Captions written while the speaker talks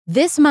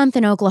This month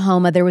in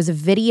Oklahoma, there was a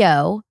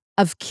video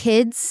of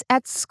kids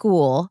at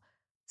school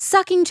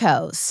sucking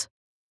toes.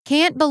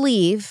 Can't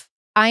believe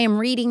I am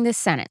reading this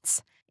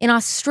sentence. In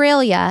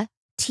Australia,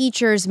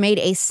 teachers made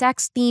a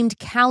sex-themed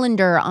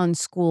calendar on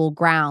school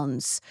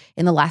grounds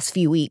in the last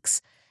few weeks.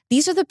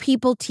 These are the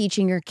people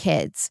teaching your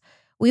kids.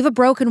 We have a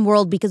broken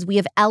world because we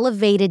have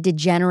elevated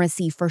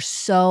degeneracy for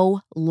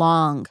so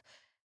long.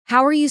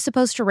 How are you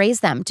supposed to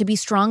raise them to be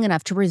strong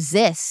enough to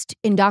resist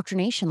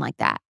indoctrination like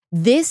that?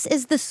 This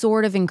is the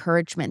sort of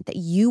encouragement that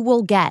you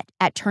will get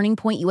at Turning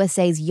Point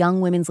USA's Young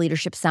Women's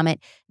Leadership Summit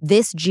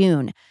this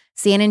June.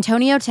 San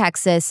Antonio,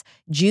 Texas,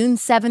 June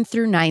 7th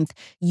through 9th.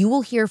 You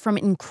will hear from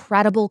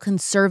incredible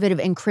conservative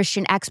and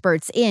Christian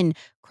experts in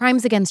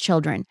crimes against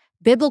children,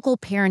 biblical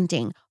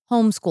parenting,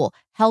 homeschool,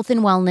 health and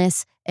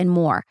wellness, and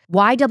more.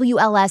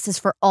 YWLS is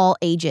for all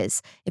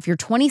ages. If you're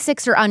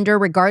 26 or under,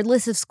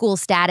 regardless of school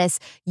status,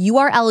 you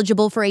are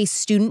eligible for a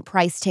student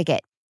price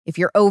ticket. If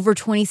you're over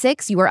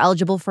 26, you are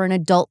eligible for an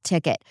adult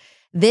ticket.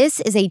 This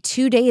is a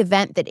 2-day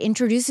event that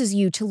introduces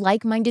you to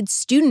like-minded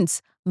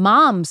students,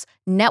 moms,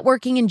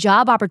 networking and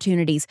job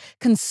opportunities,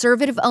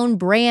 conservative-owned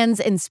brands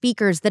and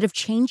speakers that have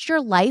changed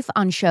your life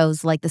on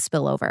shows like The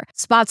Spillover.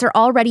 Spots are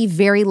already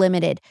very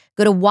limited.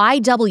 Go to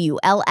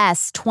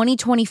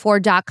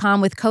YWLS2024.com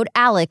with code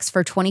ALEX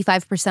for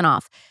 25%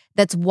 off.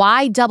 That's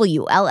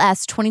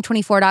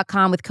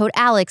YWLS2024.com with code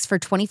ALEX for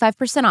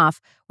 25%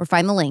 off, or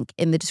find the link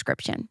in the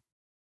description.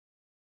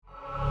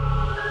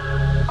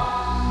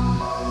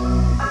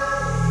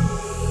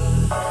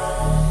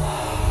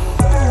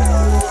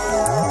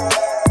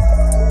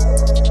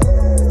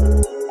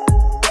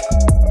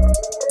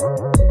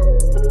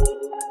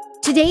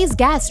 Today's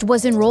guest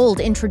was enrolled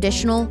in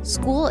traditional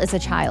school as a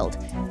child,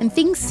 and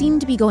things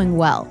seemed to be going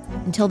well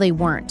until they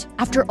weren't.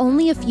 After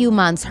only a few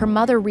months, her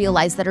mother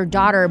realized that her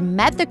daughter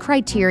met the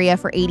criteria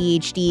for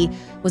ADHD,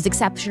 was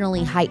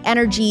exceptionally high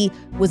energy,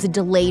 was a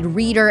delayed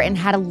reader, and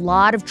had a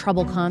lot of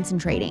trouble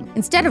concentrating.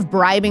 Instead of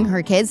bribing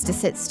her kids to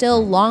sit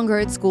still longer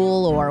at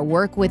school or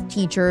work with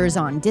teachers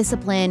on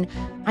discipline,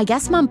 I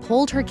guess mom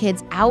pulled her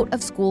kids out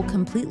of school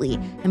completely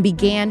and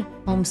began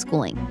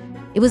homeschooling.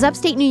 It was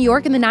upstate New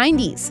York in the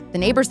 90s. The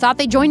neighbors thought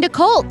they joined a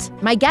cult.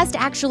 My guest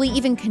actually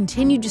even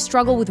continued to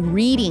struggle with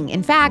reading.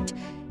 In fact,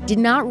 did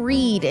not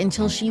read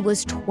until she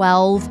was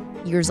 12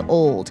 years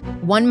old.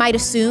 One might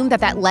assume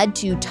that that led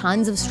to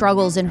tons of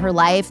struggles in her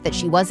life, that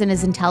she wasn't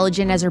as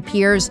intelligent as her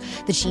peers,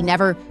 that she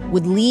never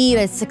would lead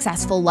a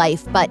successful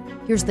life. But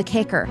here's the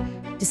kicker.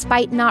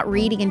 Despite not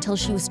reading until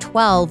she was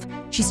 12,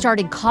 she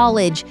started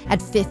college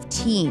at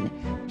 15.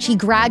 She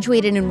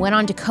graduated and went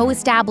on to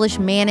co-establish,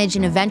 manage,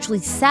 and eventually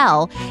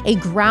sell a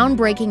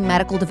groundbreaking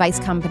medical device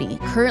company,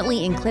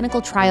 currently in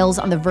clinical trials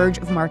on the verge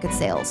of market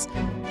sales.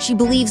 She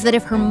believes that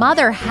if her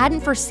mother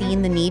hadn't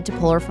foreseen the need to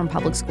pull her from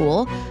public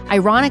school,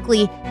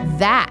 ironically,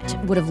 that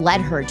would have led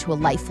her to a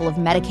life full of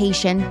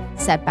medication,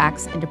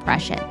 setbacks, and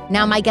depression.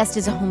 Now, my guest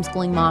is a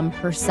homeschooling mom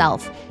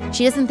herself.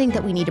 She doesn't think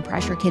that we need to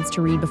pressure kids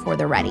to read before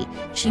they're ready.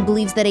 She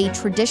believes that a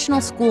traditional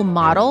school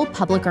model,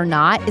 public or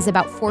not, is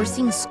about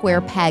forcing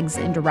square pegs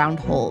into round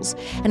holes.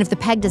 And if the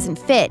peg doesn't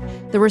fit,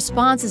 the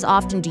response is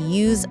often to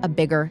use a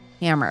bigger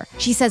hammer.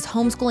 She says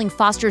homeschooling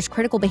fosters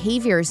critical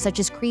behaviors such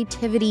as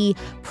creativity,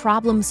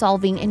 problem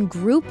solving, and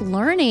group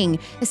learning,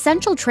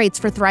 essential traits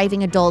for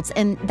thriving adults,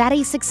 and that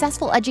a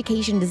successful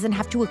education doesn't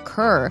have to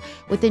occur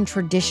within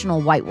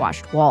traditional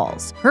whitewashed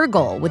walls. Her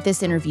goal with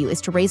this interview is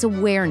to raise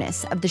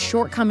awareness of the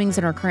shortcomings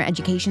in our current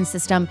education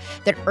system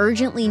that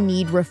urgently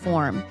need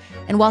reform.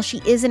 And while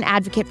she is an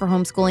advocate for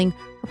homeschooling,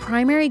 her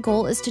primary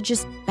goal is to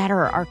just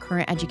better our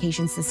current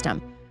education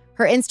system.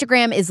 Her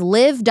Instagram is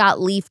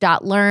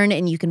live.leaf.learn,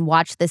 and you can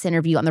watch this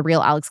interview on the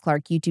Real Alex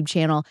Clark YouTube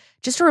channel.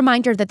 Just a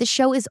reminder that this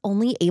show is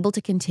only able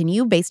to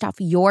continue based off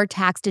your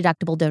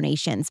tax-deductible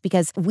donations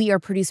because we are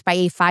produced by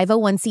a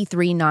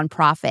 501c3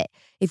 nonprofit.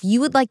 If you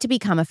would like to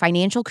become a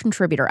financial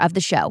contributor of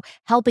the show,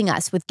 helping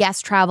us with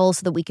guest travel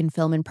so that we can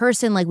film in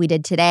person like we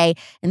did today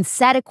and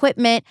set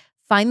equipment,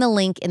 find the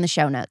link in the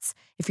show notes.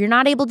 If you're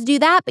not able to do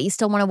that, but you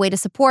still want a way to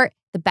support,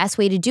 the best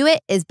way to do it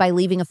is by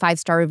leaving a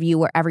 5-star review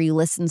wherever you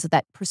listen so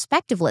that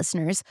prospective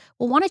listeners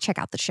will want to check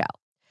out the show.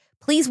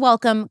 Please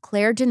welcome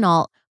Claire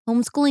Denault,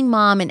 homeschooling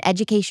mom and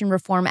education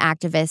reform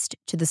activist,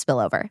 to The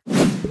Spillover.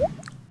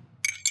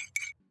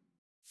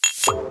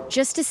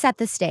 Just to set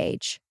the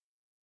stage,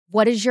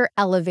 what is your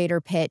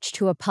elevator pitch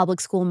to a public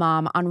school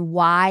mom on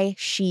why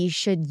she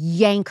should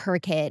yank her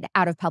kid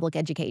out of public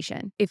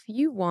education? If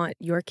you want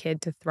your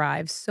kid to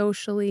thrive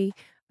socially,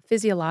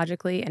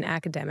 physiologically, and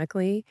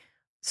academically,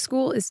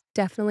 school is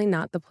definitely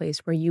not the place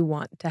where you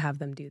want to have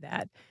them do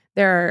that.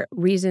 There are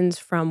reasons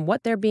from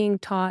what they're being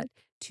taught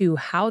to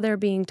how they're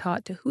being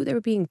taught to who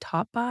they're being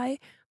taught by,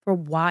 for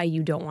why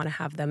you don't want to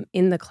have them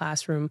in the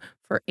classroom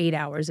for 8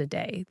 hours a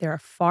day. There are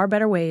far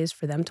better ways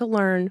for them to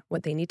learn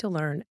what they need to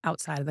learn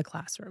outside of the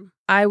classroom.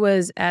 I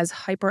was as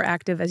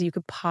hyperactive as you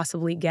could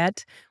possibly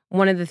get.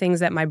 One of the things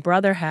that my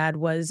brother had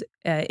was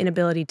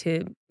inability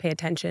to pay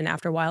attention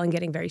after a while and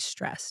getting very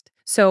stressed.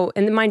 So,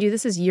 and mind you,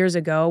 this is years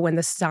ago when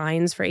the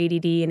signs for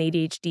ADD and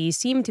ADHD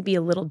seemed to be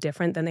a little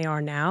different than they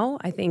are now.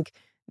 I think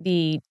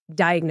the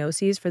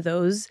diagnoses for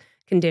those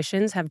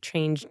conditions have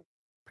changed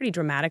pretty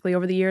dramatically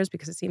over the years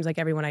because it seems like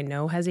everyone I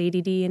know has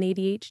ADD and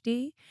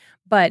ADHD.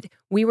 But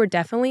we were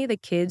definitely the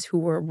kids who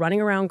were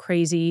running around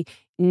crazy,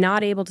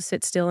 not able to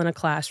sit still in a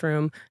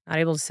classroom, not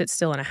able to sit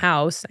still in a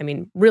house. I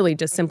mean, really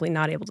just simply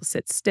not able to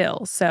sit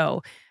still.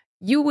 So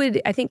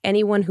I think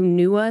anyone who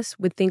knew us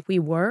would think we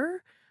were,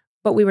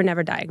 but we were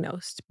never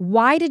diagnosed.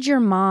 Why did your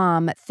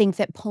mom think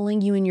that pulling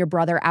you and your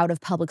brother out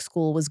of public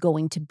school was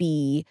going to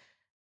be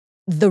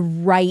the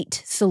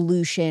right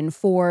solution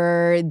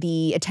for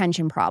the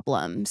attention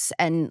problems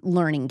and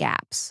learning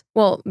gaps?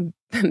 Well,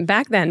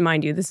 back then,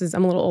 mind you,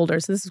 I'm a little older,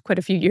 so this is quite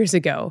a few years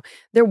ago.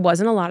 There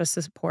wasn't a lot of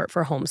support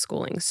for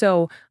homeschooling.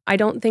 So I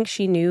don't think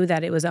she knew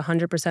that it was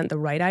 100% the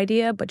right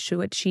idea, but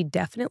what she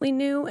definitely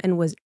knew and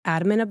was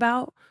adamant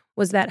about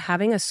was that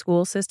having a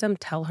school system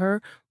tell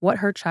her what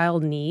her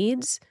child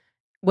needs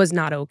was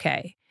not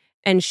okay.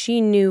 And she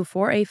knew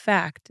for a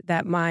fact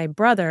that my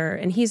brother,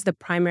 and he's the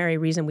primary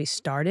reason we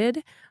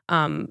started,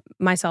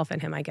 myself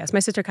and him, I guess. My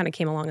sister kind of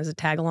came along as a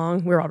tag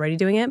along. We were already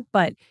doing it,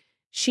 but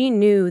she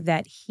knew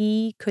that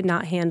he could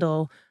not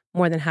handle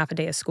more than half a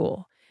day of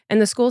school.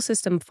 And the school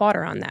system fought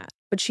her on that.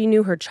 But she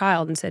knew her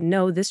child and said,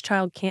 no, this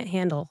child can't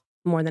handle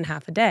more than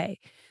half a day.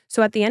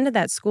 So at the end of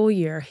that school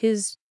year,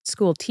 his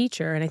school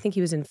teacher, and I think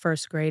he was in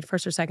first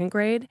or second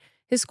grade,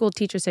 his school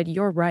teacher said,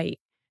 you're right.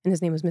 And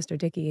his name was Mr.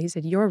 Dickey. He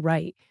said, you're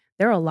right.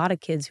 There are a lot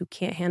of kids who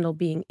can't handle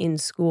being in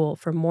school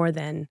for more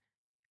than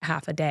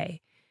half a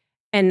day.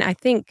 And I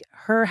think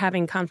her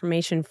having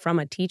confirmation from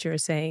a teacher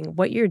saying,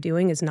 what you're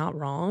doing is not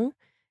wrong,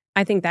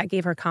 I think that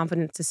gave her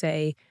confidence to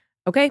say,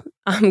 okay,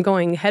 I'm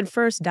going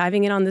headfirst,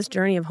 diving in on this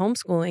journey of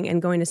homeschooling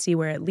and going to see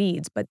where it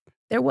leads. But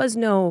there was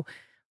no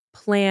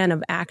plan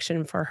of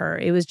action for her.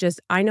 It was just,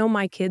 I know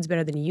my kids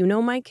better than you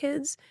know my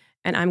kids,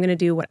 and I'm going to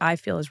do what I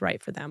feel is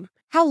right for them.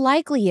 How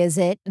likely is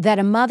it that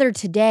a mother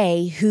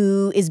today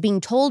who is being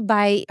told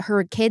by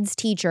her kid's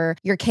teacher,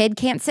 your kid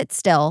can't sit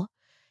still,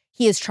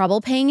 he has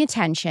trouble paying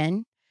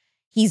attention,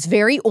 he's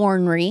very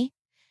ornery,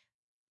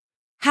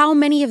 how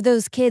many of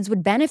those kids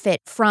would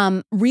benefit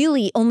from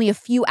really only a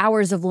few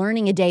hours of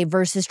learning a day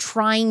versus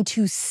trying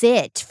to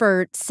sit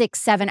for 6,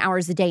 7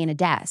 hours a day in a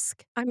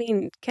desk? I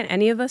mean, can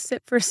any of us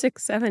sit for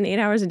 6, 7, 8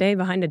 hours a day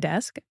behind a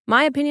desk?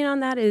 My opinion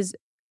on that is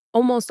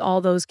almost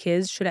all those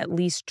kids should at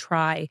least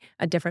try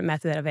a different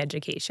method of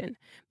education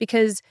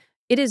because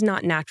it is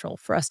not natural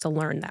for us to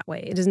learn that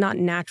way. It is not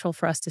natural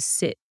for us to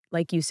sit,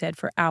 like you said,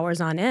 for hours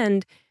on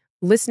end,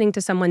 listening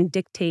to someone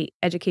dictate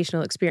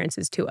educational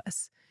experiences to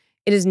us.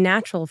 It is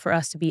natural for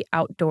us to be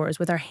outdoors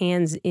with our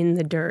hands in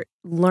the dirt,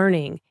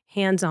 learning,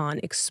 hands-on,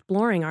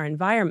 exploring our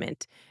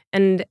environment.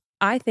 And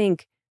I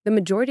think the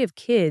majority of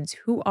kids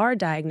who are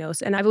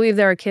diagnosed, and I believe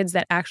there are kids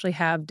that actually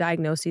have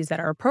diagnoses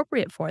that are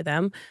appropriate for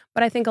them,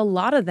 but I think a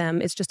lot of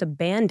them, it's just a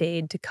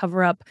Band-Aid to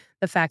cover up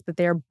the fact that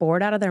they're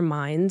bored out of their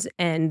minds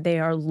and they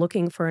are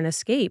looking for an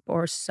escape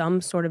or some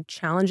sort of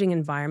challenging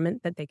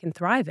environment that they can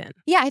thrive in.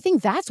 Yeah, I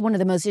think that's one of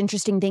the most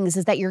interesting things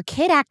is that your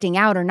kid acting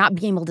out or not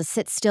being able to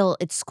sit still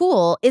at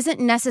school isn't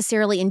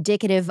necessarily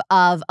indicative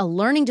of a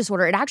learning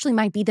disorder. It actually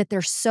might be that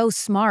they're so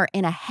smart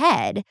and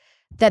ahead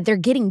that they're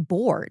getting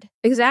bored.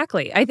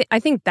 Exactly. I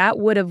think that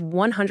would have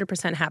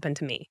 100% happened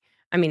to me.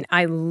 I mean,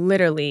 I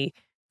literally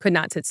could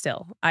not sit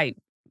still. I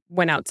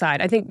went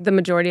outside. I think the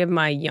majority of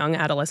my young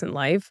adolescent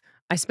life,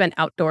 I spent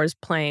outdoors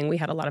playing. We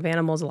had a lot of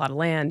animals, a lot of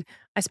land.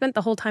 I spent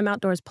the whole time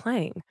outdoors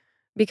playing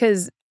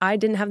because I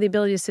didn't have the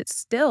ability to sit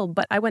still,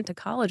 but I went to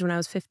college when I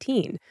was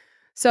 15.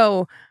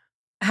 So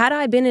had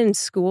I been in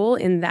school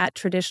in that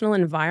traditional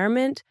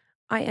environment,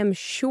 I am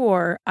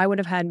sure I would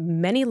have had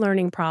many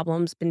learning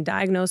problems, been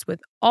diagnosed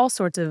with all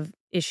sorts of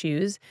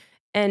issues,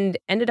 and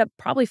ended up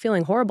probably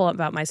feeling horrible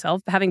about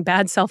myself, having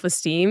bad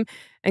self-esteem,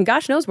 and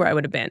gosh knows where I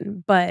would have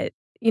been. But,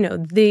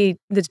 the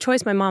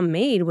choice my mom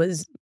made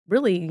was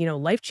really,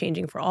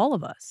 life-changing for all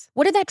of us.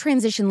 What did that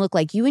transition look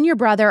like? You and your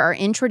brother are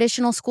in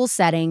traditional school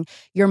setting.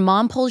 Your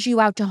mom pulls you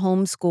out to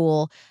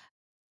homeschool.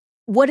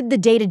 What did the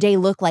day-to-day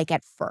look like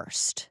at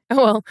first?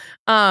 Well,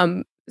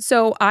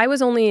 so I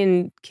was only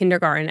in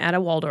kindergarten at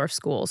a Waldorf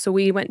school. So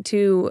we went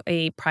to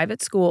a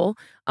private school,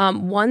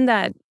 one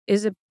that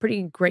is a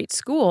pretty great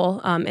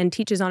school and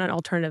teaches on an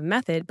alternative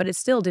method, but it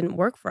still didn't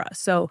work for us.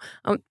 So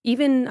I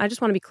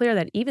just want to be clear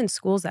that even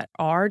schools that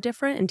are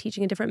different and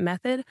teaching a different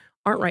method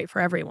aren't right for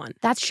everyone.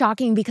 That's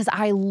shocking because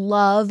I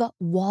love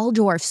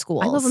Waldorf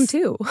schools. I love them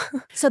too.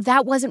 So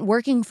that wasn't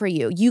working for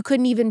you. You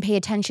couldn't even pay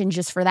attention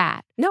just for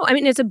that. No, I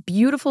mean, it's a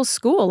beautiful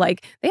school.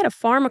 Like, they had a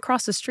farm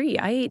across the street.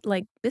 I ate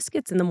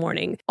biscuits in the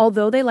morning.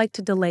 Although they like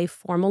to delay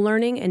formal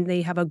learning and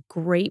they have a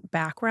great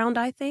background,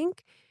 I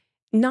think,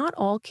 not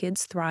all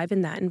kids thrive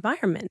in that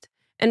environment.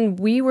 And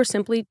we were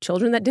simply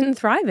children that didn't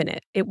thrive in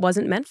it. It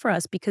wasn't meant for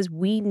us because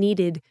we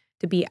needed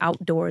to be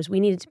outdoors. We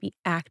needed to be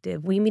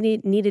active. We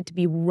needed to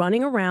be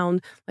running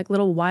around like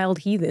little wild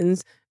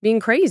heathens being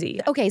crazy.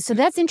 Okay, so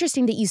that's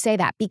interesting that you say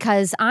that,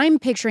 because I'm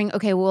picturing,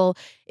 okay, well,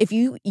 if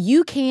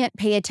you can't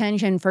pay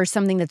attention for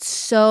something that's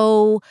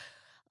so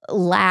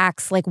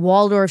lax, like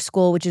Waldorf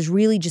school, which is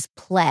really just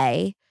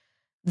play,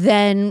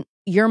 then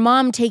your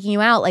mom taking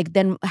you out, like,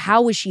 then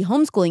how was she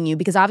homeschooling you?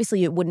 Because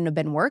obviously it wouldn't have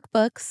been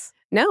workbooks.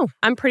 No,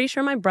 I'm pretty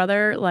sure my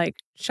brother like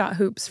shot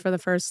hoops for the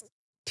first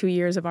 2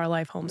 years of our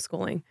life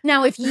homeschooling.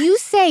 Now, if you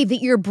say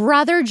that your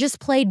brother just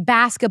played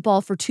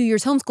basketball for 2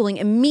 years homeschooling,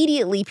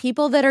 immediately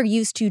people that are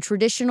used to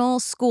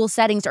traditional school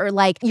settings are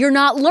like, you're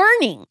not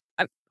learning.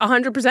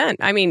 100%.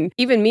 I mean,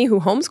 even me who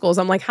homeschools,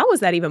 I'm like, how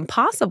is that even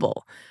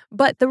possible?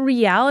 But the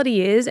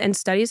reality is, and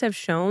studies have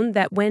shown,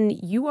 that when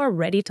you are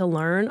ready to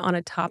learn on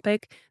a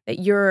topic that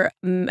you're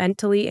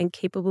mentally and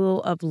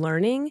capable of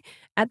learning,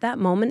 at that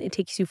moment, it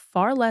takes you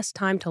far less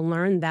time to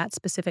learn that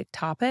specific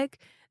topic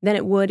than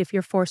it would if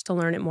you're forced to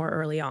learn it more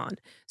early on.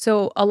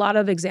 So a lot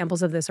of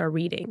examples of this are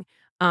reading.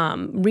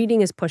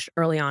 Reading is pushed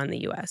early on in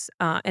the US,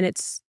 and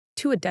it's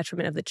to a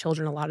detriment of the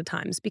children a lot of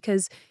times,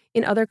 because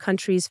in other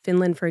countries,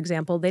 Finland, for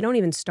example, they don't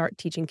even start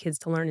teaching kids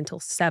to learn until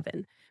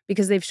 7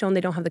 because they've shown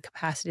they don't have the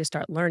capacity to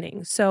start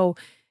learning. So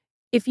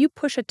if you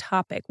push a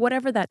topic,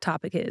 whatever that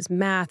topic is,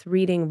 math,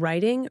 reading,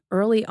 writing,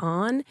 early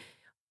on,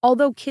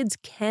 although kids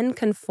can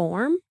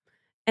conform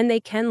and they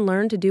can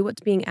learn to do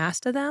what's being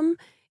asked of them,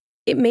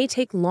 it may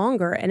take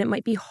longer and it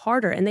might be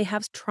harder, and they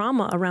have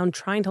trauma around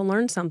trying to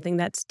learn something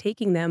that's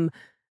taking them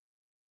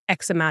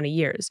X amount of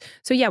years.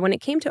 So yeah, when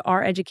it came to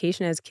our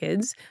education as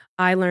kids,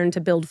 I learned to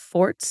build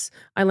forts.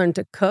 I learned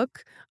to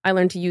cook. I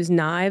learned to use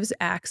knives,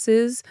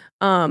 axes.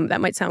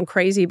 That might sound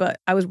crazy, but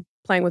I was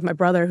playing with my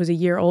brother who's a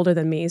year older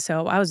than me.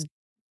 So I was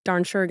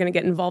darn sure going to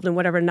get involved in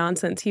whatever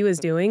nonsense he was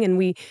doing. And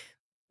we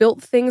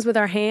built things with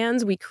our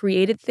hands. We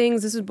created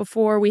things. This is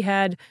before we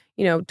had,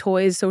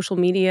 toys, social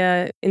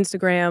media,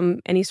 Instagram,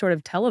 any sort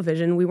of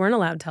television. We weren't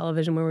allowed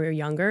television when we were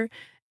younger.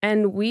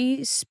 And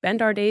we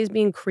spent our days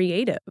being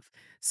creative.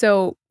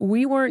 So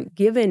we weren't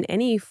given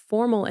any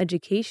formal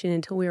education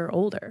until we were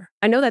older.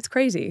 I know that's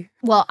crazy.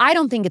 Well, I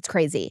don't think it's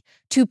crazy.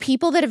 To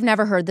people that have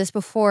never heard this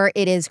before,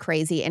 it is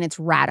crazy and it's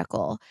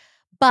radical.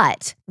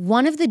 But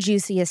one of the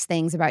juiciest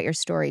things about your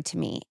story to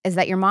me is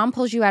that your mom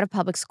pulls you out of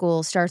public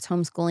school, starts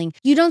homeschooling.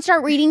 You don't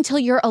start reading till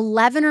you're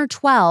 11 or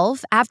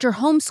 12 after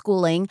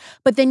homeschooling,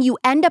 but then you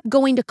end up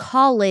going to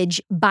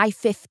college by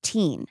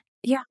 15.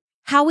 Yeah.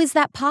 How is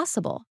that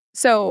possible?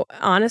 So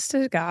honest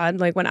to God,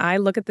 like when I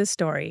look at this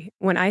story,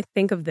 when I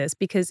think of this,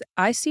 because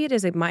I see it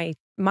as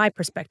my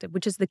perspective,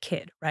 which is the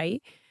kid,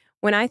 right?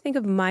 When I think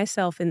of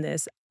myself in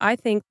this, I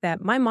think that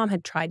my mom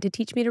had tried to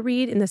teach me to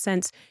read, in the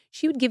sense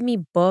she would give me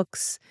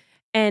books,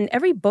 and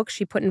every book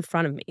she put in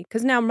front of me,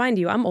 because now, mind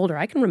you, I'm older,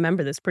 I can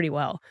remember this pretty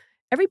well.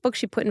 Every book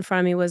she put in front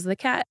of me was The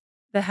Cat,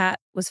 the Hat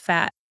was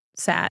Fat,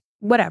 Sat,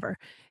 whatever.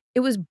 It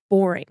was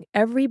boring.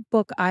 Every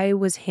book I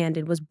was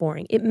handed was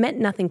boring. It meant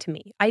nothing to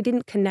me. I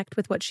didn't connect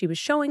with what she was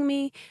showing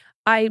me.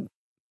 I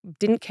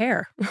didn't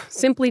care,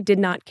 simply did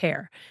not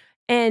care.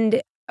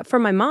 And for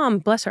my mom,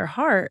 bless her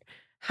heart,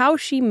 how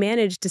she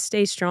managed to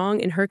stay strong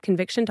in her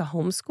conviction to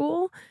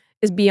homeschool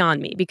is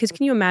beyond me. Because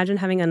can you imagine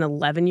having an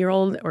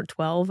 11-year-old or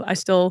 12? I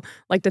still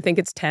like to think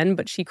it's 10,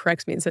 but she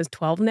corrects me and says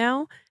 12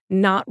 now.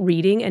 Not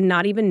reading and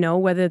not even know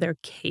whether they're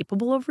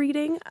capable of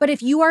reading. But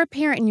if you are a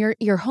parent and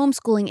you're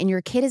homeschooling and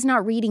your kid is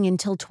not reading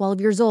until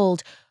 12 years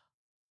old,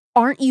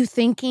 aren't you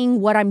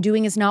thinking, what I'm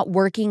doing is not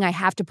working, I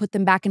have to put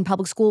them back in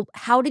public school?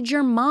 How did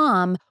your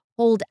mom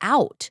hold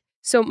out?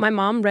 So my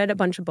mom read a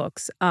bunch of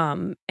books,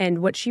 and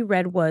what she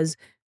read was,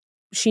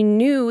 she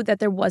knew that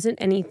there wasn't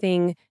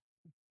anything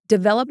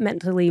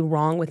developmentally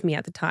wrong with me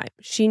at the time.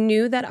 She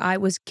knew that I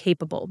was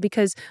capable,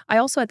 because I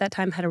also at that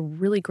time had a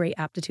really great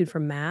aptitude for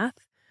math.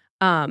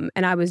 And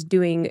I was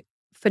doing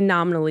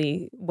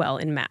phenomenally well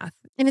in math.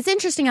 And it's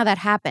interesting how that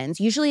happens.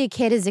 Usually a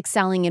kid is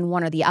excelling in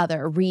one or the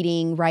other,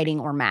 reading, writing,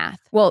 or math.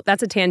 Well,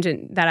 that's a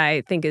tangent that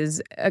I think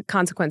is a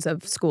consequence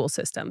of school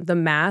system. The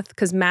math,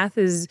 because math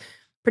is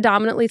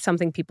predominantly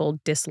something people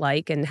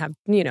dislike and have,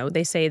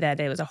 they say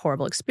that it was a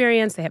horrible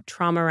experience. They have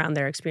trauma around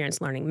their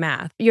experience learning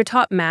math. You're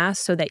taught math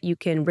so that you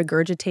can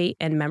regurgitate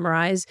and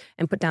memorize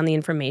and put down the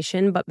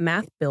information, but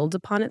math builds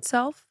upon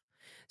itself.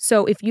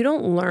 So if you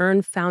don't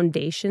learn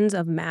foundations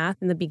of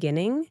math in the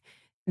beginning,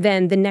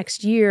 then the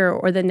next year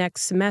or the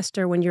next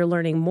semester when you're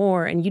learning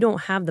more and you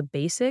don't have the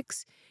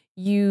basics,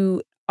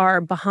 you are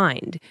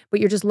behind, but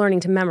you're just learning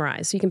to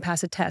memorize so you can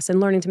pass a test, and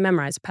learning to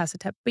memorize, pass a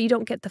test, but you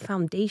don't get the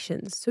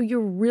foundations. So you're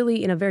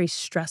really in a very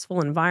stressful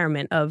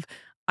environment of,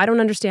 I don't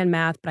understand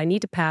math, but I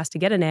need to pass to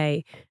get an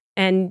A,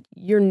 and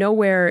you're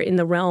nowhere in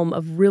the realm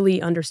of really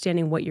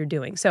understanding what you're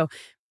doing. So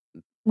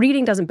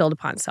reading doesn't build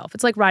upon itself.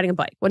 It's like riding a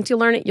bike. Once you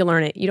learn it, you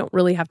learn it. You don't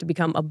really have to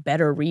become a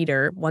better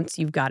reader once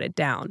you've got it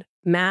down.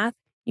 Math,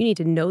 you need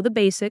to know the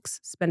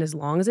basics, spend as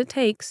long as it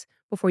takes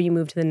before you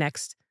move to the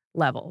next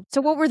level.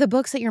 So what were the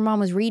books that your mom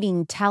was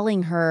reading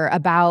telling her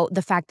about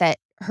the fact that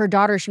her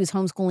daughter she was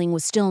homeschooling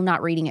was still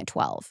not reading at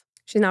 12.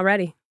 She's not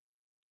ready.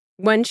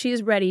 When she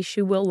is ready,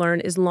 she will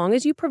learn, as long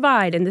as you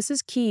provide, and this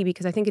is key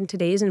because I think in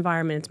today's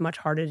environment, it's much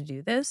harder to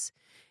do this.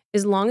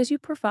 As long as you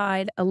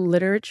provide a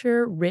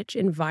literature-rich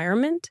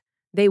environment,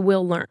 they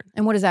will learn.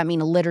 And what does that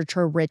mean, a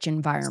literature-rich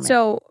environment?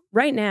 So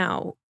right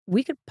now,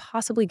 we could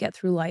possibly get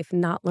through life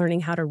not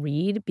learning how to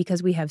read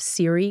because we have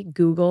Siri,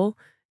 Google,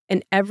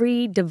 and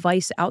every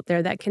device out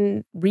there that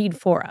can read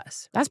for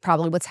us. That's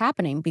probably what's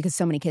happening because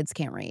so many kids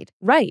can't read.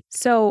 Right.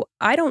 So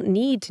I don't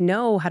need to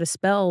know how to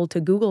spell to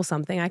Google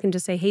something. I can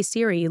just say, hey,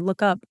 Siri,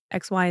 look up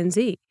X, Y, and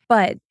Z.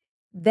 But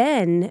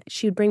then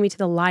she would bring me to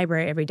the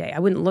library every day. I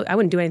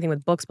wouldn't do anything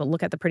with books, but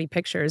look at the pretty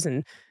pictures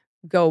and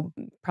go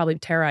probably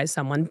terrorize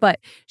someone. But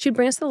she'd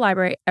bring us to the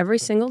library every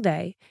single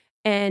day,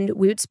 and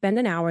we would spend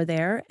an hour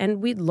there,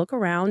 and we'd look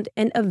around,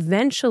 and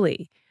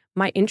eventually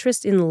my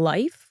interest in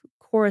life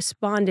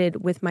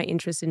corresponded with my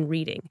interest in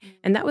reading.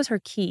 And that was her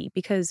key,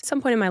 because at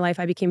some point in my life,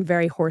 I became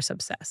very horse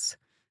obsessed.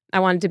 I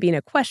wanted to be an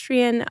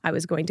equestrian. I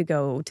was going to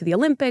go to the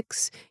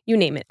Olympics, you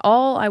name it.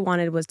 All I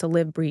wanted was to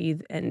live,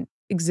 breathe, and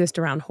exist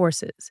around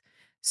horses.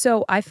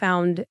 So I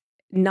found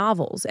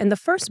novels. And the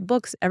first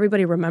books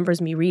everybody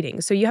remembers me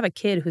reading. So you have a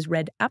kid who's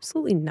read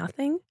absolutely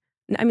nothing.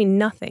 I mean,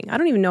 nothing. I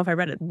don't even know if I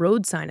read a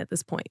road sign at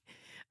this point.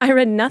 I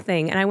read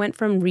nothing. And I went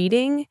from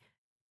reading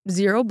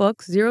 0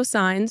 books, 0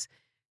 signs,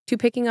 to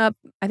picking up,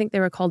 I think they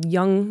were called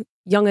young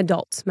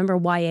adults. Remember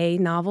YA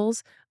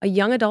novels? A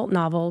young adult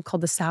novel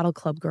called The Saddle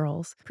Club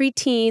Girls.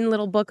 Preteen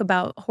little book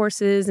about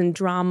horses and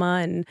drama.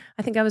 And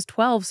I think I was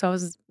 12, so I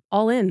was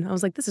all in. I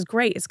was like, this is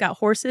great. It's got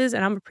horses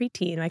and I'm a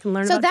preteen. I can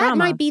learn about drama. So that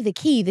might be the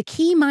key. The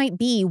key might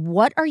be,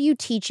 what are you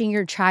teaching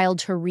your child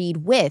to read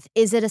with?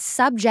 Is it a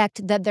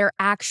subject that they're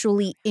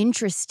actually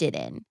interested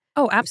in?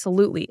 Oh,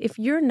 absolutely. If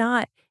you're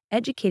not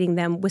educating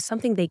them with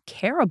something they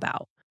care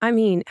about, I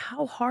mean,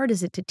 how hard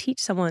is it to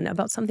teach someone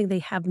about something they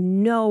have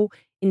no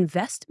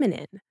investment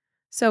in?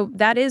 So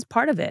that is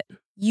part of it.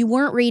 You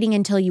weren't reading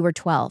until you were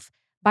 12.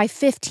 By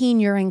 15,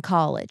 you're in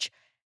college.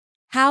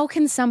 How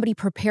can somebody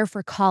prepare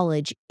for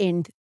college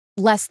in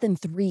less than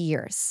 3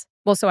 years?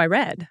 Well, so I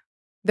read.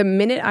 The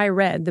minute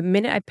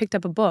I picked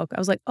up a book, I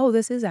was like, oh,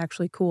 this is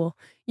actually cool.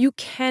 You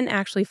can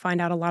actually find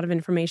out a lot of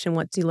information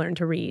once you learn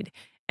to read.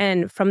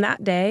 And from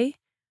that day,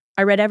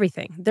 I read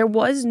everything. There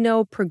was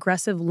no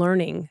progressive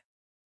learning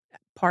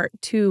part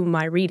to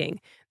my reading.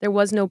 There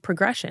was no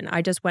progression.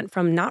 I just went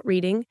from not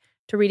reading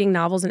to reading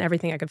novels and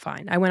everything I could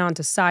find. I went on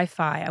to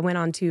sci-fi. I went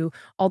on to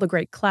all the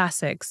great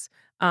classics.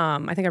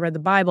 I think I read the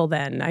Bible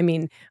then. I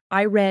mean,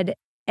 I read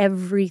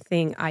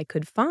everything I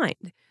could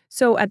find.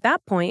 So at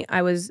that point,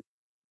 I was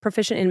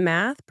proficient in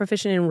math,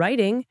 proficient in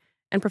writing,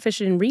 and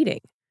proficient in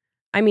reading.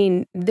 I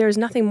mean, there's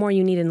nothing more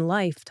you need in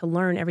life to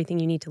learn everything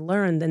you need to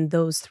learn than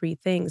those 3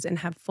 things and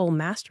have full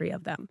mastery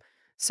of them.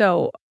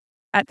 So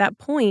at that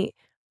point,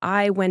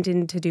 I went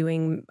into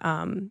doing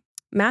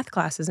math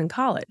classes in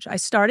college. I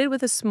started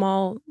with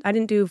I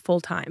didn't do full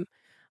time.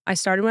 I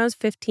started when I was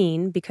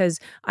 15 because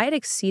I had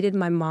exceeded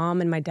my mom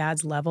and my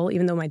dad's level,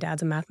 even though my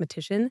dad's a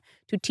mathematician,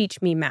 to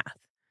teach me math.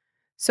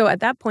 So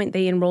at that point,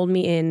 they enrolled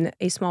me in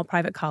a small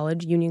private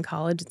college, Union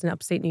College. It's in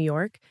upstate New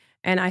York.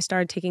 And I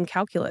started taking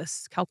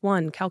calculus, Calc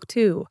 1, Calc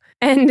 2.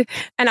 And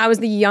I was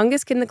the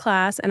youngest kid in the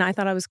class, and I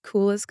thought I was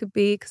cool as could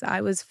be because I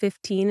was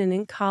 15 and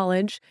in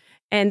college.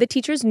 And the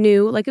teachers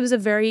knew, like, it was a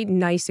very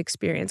nice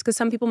experience because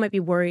some people might be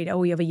worried,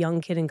 oh, you have a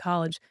young kid in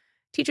college.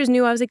 Teachers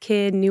knew I was a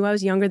kid, knew I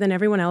was younger than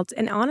everyone else.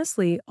 And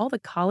honestly, all the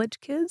college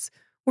kids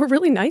were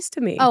really nice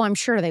to me. Oh, I'm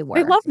sure they were.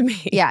 They loved me.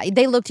 Yeah,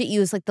 they looked at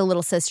you as like the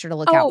little sister to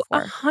look out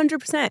for.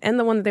 100%. And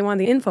the one that they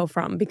wanted the info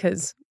from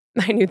because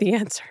I knew the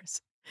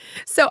answers.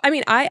 So, I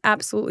mean, I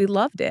absolutely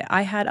loved it.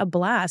 I had a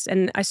blast.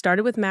 And I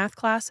started with math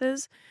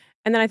classes.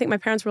 And then I think my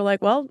parents were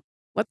like, well,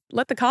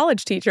 let the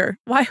college teacher.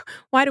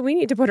 Why do we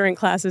need to put her in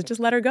classes? Just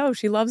let her go.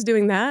 She loves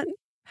doing that.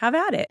 Have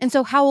at it. And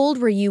so how old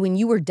were you when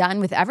you were done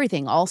with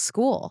everything, all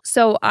school?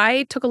 So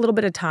I took a little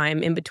bit of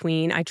time in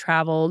between. I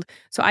traveled.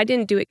 So I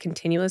didn't do it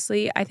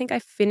continuously. I think I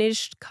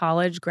finished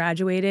college,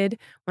 graduated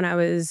when I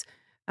was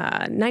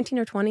 19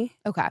 or 20.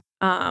 Okay.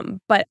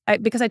 But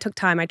because I took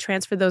time, I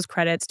transferred those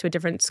credits to a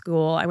different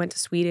school. I went to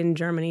Sweden,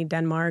 Germany,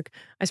 Denmark.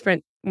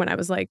 When I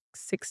was like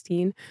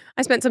 16,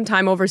 I spent some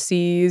time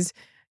overseas.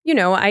 You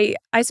know, I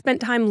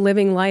spent time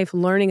living life,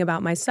 learning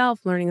about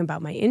myself, learning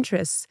about my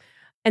interests,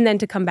 and then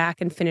to come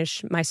back and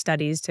finish my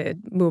studies to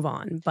move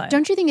on. But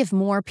don't you think if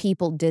more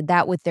people did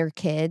that with their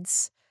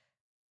kids,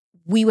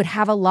 we would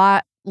have a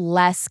lot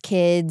less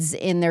kids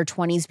in their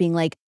 20s being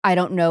like, I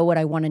don't know what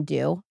I want to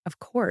do? Of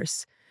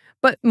course.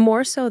 But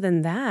more so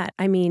than that,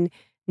 I mean,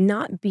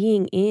 not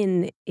being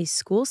in a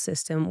school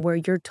system where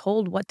you're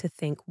told what to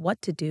think,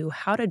 what to do,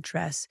 how to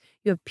dress,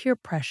 you have peer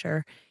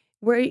pressure,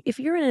 where if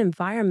you're in an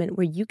environment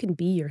where you can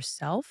be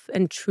yourself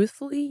and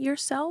truthfully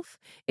yourself,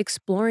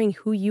 exploring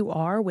who you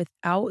are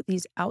without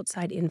these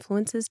outside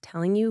influences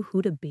telling you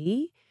who to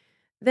be,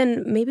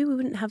 then maybe we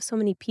wouldn't have so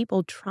many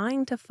people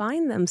trying to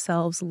find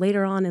themselves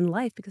later on in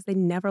life because they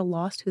never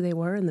lost who they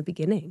were in the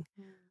beginning.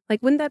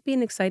 Like, wouldn't that be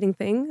an exciting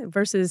thing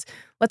versus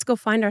let's go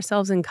find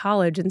ourselves in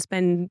college and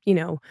spend,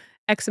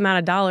 X amount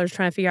of dollars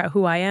trying to figure out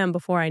who I am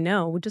before I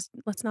know.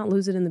 Let's not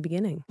lose it in the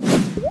beginning.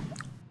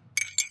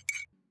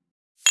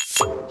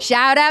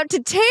 Shout out to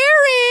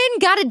Taryn.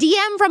 Got a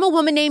DM from a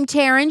woman named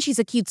Taryn. She's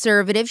a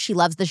conservative. She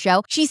loves the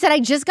show. She said, I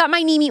just got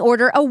my NIMI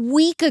order a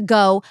week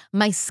ago.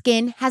 My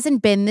skin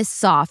hasn't been this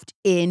soft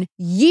in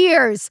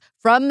years.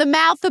 From the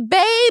mouth of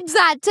babes,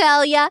 I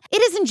tell ya.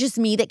 It isn't just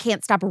me that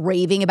can't stop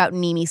raving about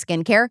NIMI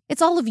skincare.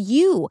 It's all of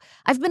you.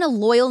 I've been a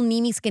loyal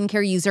NIMI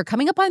skincare user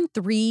coming up on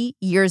 3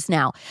 years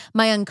now.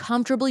 My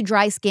uncomfortably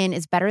dry skin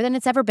is better than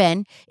it's ever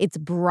been. It's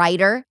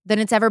brighter than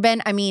it's ever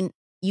been. I mean,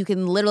 you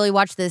can literally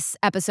watch this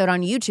episode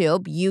on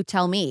YouTube. You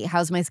tell me,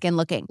 how's my skin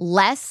looking?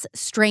 Less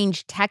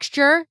strange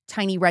texture,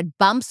 tiny red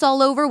bumps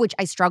all over, which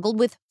I struggled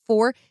with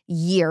for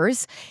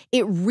years.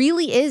 It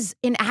really is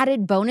an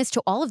added bonus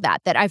to all of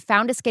that I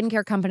found a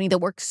skincare company that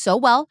works so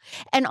well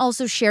and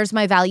also shares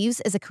my values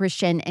as a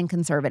Christian and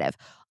conservative.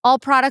 All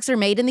products are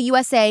made in the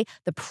USA.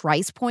 The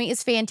price point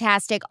is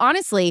fantastic.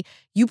 Honestly,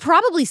 you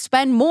probably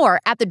spend more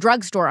at the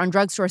drugstore on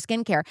drugstore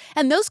skincare.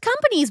 And those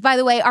companies, by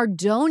the way, are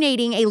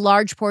donating a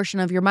large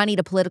portion of your money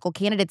to political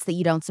candidates that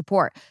you don't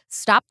support.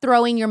 Stop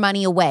throwing your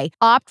money away.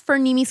 Opt for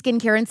NIMI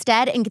skincare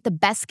instead and get the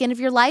best skin of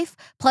your life,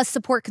 plus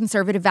support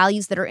conservative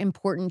values that are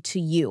important to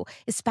you,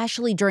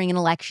 especially during an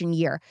election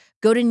year.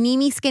 Go to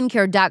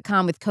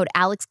NIMIskincare.com with code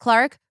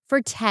AlexClark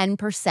for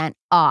 10%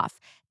 off.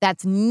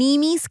 That's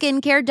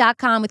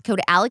NIMIskincare.com with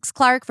code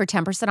AlexClark for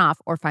 10%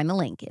 off, or find the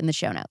link in the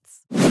show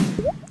notes.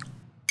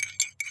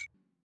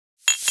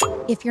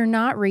 If you're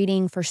not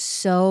reading for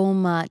so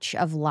much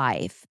of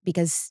life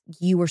because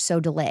you were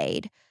so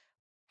delayed,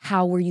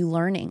 how were you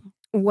learning?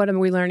 What am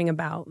we learning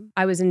about?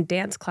 I was in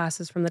dance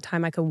classes from the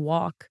time I could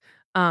walk.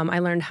 I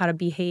learned how to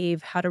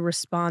behave, how to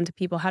respond to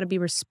people, how to be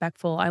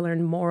respectful. I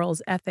learned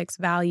morals, ethics,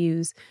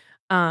 values.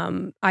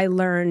 I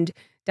learned,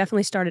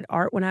 definitely started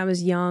art when I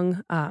was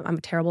young. I'm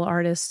a terrible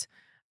artist,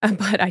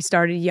 but I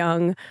started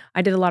young.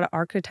 I did a lot of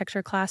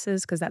architecture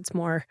classes because that's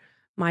more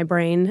my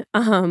brain.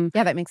 Yeah,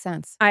 that makes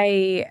sense.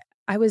 We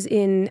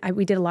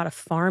did a lot of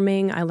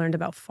farming. I learned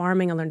about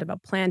farming. I learned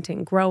about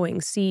planting, growing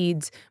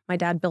seeds. My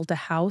dad built a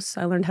house.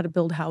 I learned how to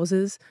build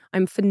houses.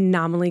 I'm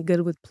phenomenally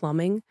good with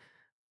plumbing.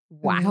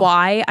 Wow.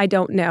 Why? I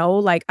don't know.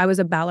 Like, I was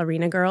a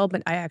ballerina girl,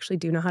 but I actually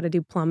do know how to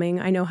do plumbing.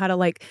 I know how to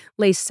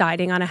lay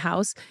siding on a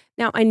house.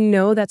 Now, I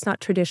know that's not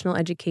traditional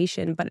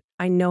education, but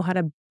I know how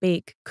to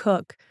bake,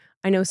 cook.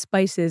 I know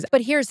spices.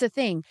 But here's the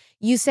thing.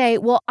 You say,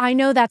 well, I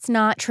know that's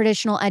not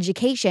traditional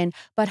education,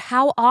 but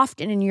how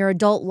often in your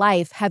adult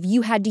life have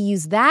you had to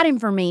use that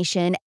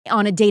information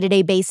on a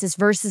day-to-day basis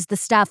versus the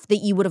stuff that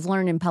you would have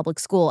learned in public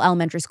school,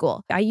 elementary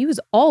school? I use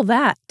all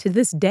that to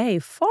this day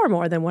far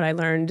more than what I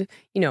learned,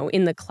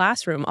 in the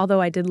classroom. Although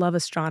I did love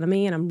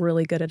astronomy and I'm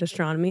really good at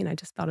astronomy and I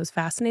just thought it was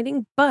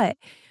fascinating. But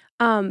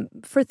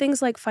for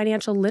things like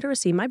financial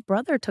literacy, my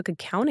brother took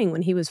accounting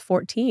when he was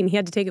 14. He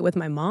had to take it with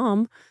my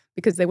mom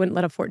because they wouldn't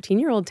let a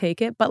 14-year-old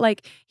take it.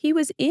 But he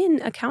was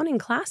in accounting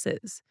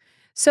classes.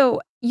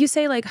 So you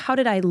say how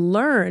did I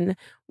learn?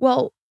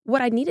 Well,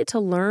 what I needed to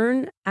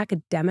learn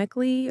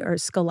academically or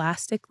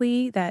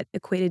scholastically that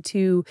equated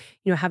to,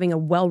 having a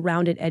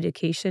well-rounded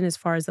education as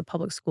far as the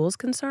public school is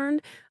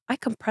concerned, I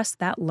compressed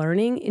that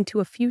learning into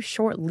a few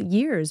short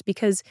years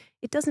because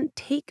it doesn't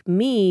take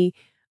me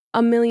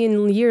a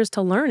million years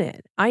to learn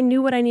it. I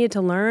knew what I needed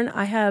to learn.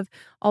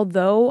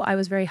 Although I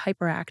was very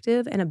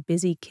hyperactive and a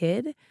busy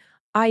kid,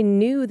 I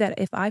knew that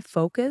if I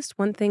focused,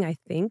 one thing I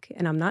think,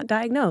 and I'm not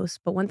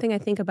diagnosed, but one thing I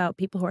think about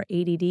people who are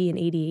ADD and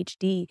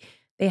ADHD,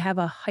 they have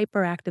a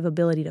hyperactive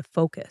ability to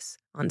focus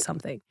on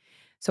something.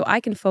 So I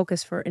can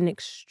focus for an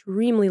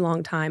extremely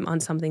long time on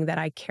something that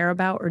I care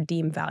about or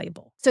deem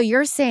valuable. So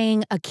you're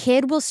saying a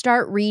kid will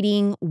start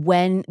reading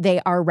when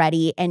they are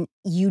ready, and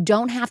you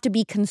don't have to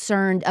be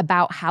concerned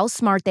about how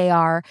smart they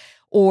are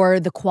or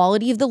the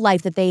quality of the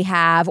life that they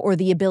have or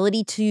the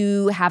ability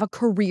to have a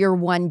career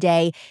one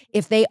day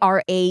if they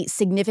are a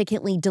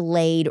significantly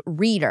delayed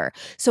reader.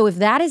 So if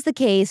that is the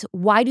case,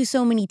 why do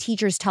so many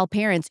teachers tell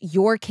parents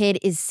your kid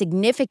is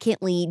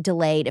significantly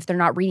delayed if they're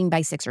not reading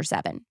by 6 or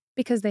 7?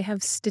 Because they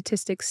have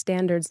statistic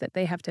standards that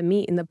they have to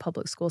meet in the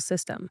public school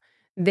system.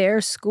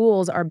 Their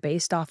schools are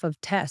based off of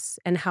tests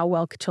and how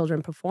well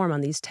children perform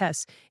on these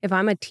tests. If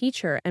I'm a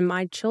teacher and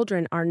my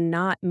children are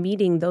not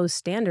meeting those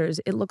standards,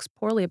 it looks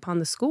poorly upon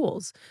the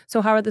schools.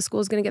 So how are the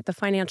schools going to get the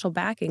financial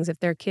backings if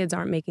their kids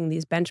aren't making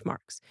these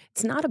benchmarks?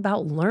 It's not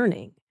about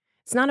learning.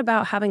 It's not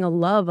about having a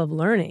love of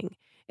learning.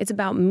 It's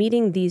about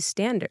meeting these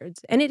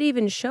standards. And it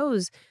even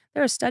shows,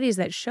 there are studies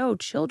that show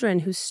children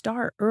who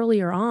start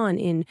earlier on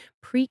in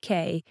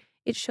pre-K,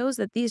 it shows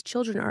that these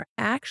children are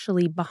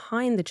actually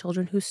behind the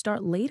children who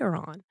start later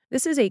on.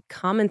 This is a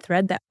common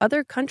thread that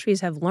other countries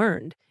have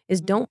learned,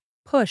 is don't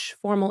push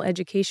formal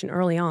education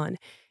early on.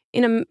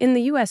 In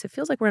the US, it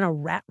feels like we're in a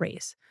rat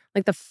race.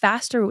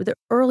 The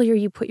earlier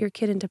you put your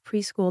kid into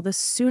preschool, the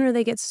sooner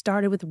they get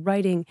started with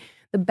writing,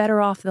 the better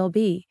off they'll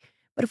be.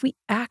 But if we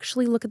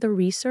actually look at the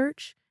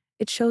research,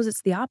 it shows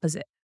it's the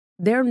opposite.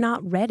 they're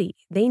not ready.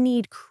 They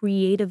need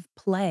creative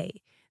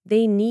play.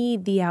 They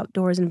need the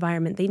outdoors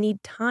environment. They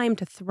need time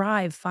to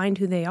thrive, find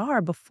who they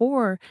are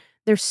before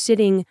they're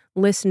sitting,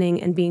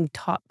 listening, and being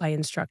taught by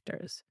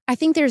instructors. I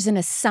think there's an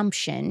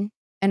assumption,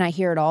 and I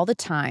hear it all the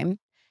time,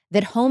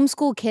 that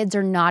homeschool kids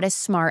are not as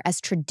smart as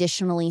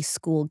traditionally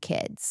schooled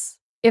kids.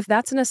 If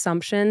that's an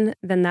assumption,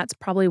 then that's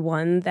probably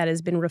one that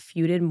has been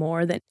refuted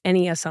more than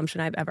any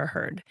assumption I've ever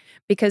heard.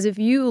 Because if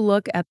you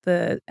look at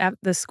the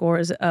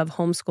scores of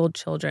homeschooled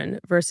children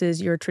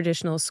versus your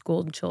traditional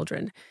schooled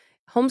children,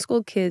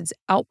 homeschooled kids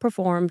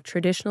outperform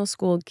traditional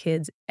schooled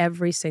kids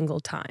every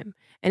single time.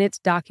 And it's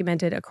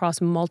documented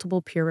across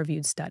multiple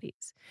peer-reviewed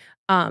studies.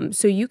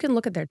 So you can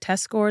look at their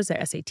test scores,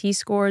 their SAT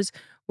scores,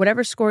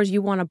 whatever scores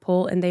you want to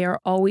pull, and they are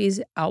always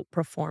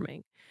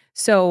outperforming.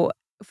 So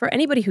for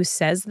anybody who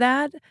says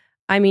that,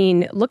 I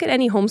mean, look at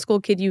any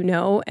homeschool kid you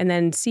know and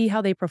then see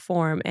how they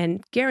perform.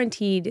 And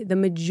guaranteed, the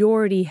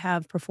majority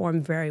have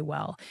performed very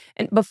well.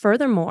 But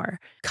furthermore,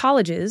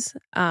 colleges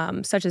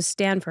such as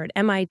Stanford,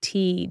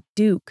 MIT,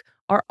 Duke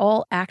are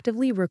all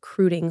actively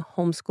recruiting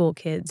homeschool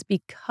kids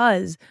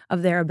because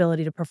of their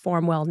ability to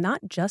perform well,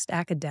 not just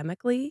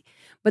academically,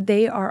 but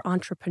they are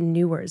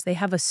entrepreneurs. They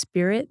have a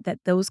spirit that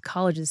those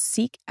colleges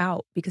seek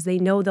out because they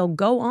know they'll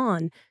go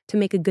on to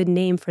make a good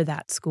name for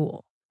that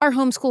school. Are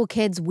homeschool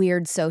kids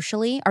weird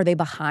socially? Are they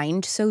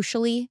behind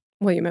socially?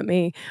 Well, you meant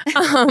me.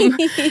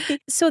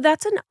 So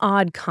that's an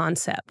odd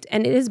concept,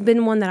 and it has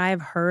been one that I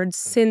have heard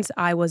since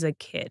I was a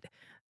kid.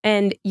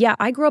 And yeah,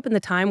 I grew up in the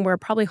time where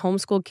probably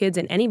homeschool kids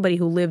and anybody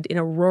who lived in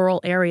a rural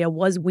area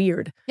was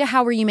weird. Yeah,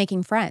 how were you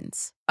making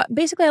friends?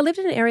 Basically, I lived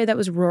in an area that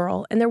was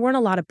rural, and there weren't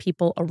a lot of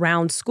people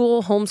around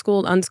school,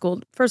 homeschooled,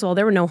 unschooled. First of all,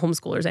 there were no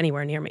homeschoolers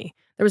anywhere near me.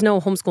 There was no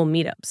homeschool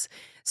meetups.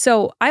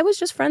 So I was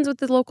just friends with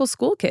the local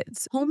school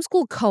kids.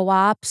 Homeschool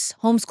co-ops,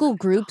 homeschool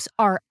groups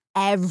are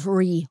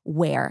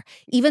everywhere.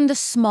 Even the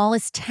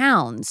smallest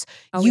towns.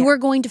 You are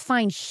going to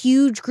find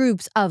huge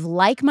groups of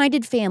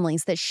like-minded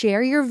families that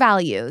share your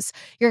values.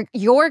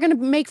 You're going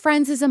to make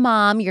friends as a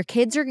mom. Your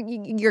kid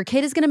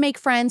is going to make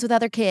friends with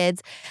other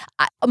kids.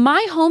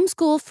 My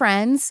homeschool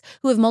friends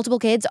who have multiple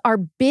kids are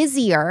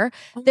busier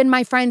than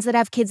my friends that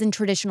have kids in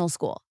traditional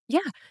school.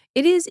 Yeah,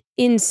 it is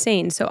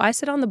insane. So I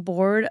sit on the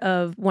board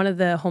of one of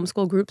the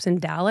homeschool groups in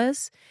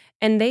Dallas,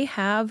 and they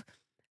have,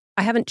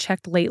 I haven't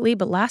checked lately,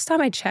 but last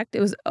time I checked,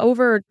 it was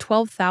over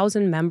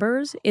 12,000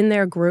 members in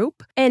their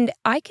group. And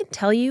I can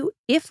tell you,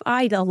 if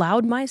I'd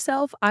allowed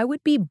myself, I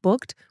would be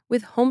booked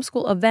with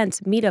homeschool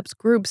events, meetups,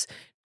 groups,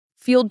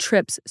 field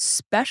trips,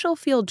 special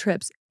field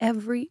trips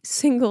every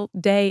single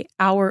day,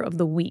 hour of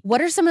the week. What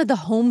are some of the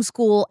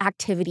homeschool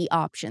activity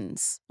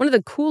options? One of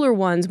the cooler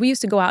ones, we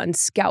used to go out and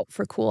scout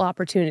for cool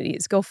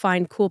opportunities, go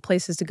find cool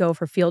places to go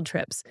for field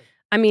trips.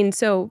 I mean,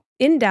 so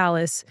in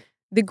Dallas,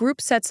 the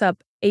group sets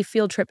up a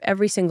field trip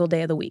every single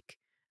day of the week.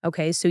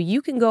 Okay, so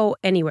you can go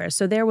anywhere.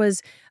 So there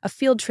was a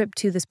field trip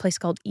to this place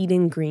called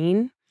Eden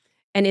Green,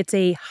 and it's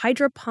a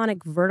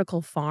hydroponic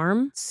vertical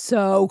farm.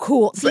 So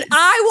cool. See,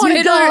 I want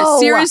to go.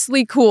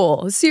 Seriously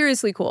cool.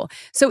 Seriously cool.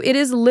 So it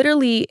is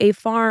literally a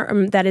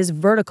farm that is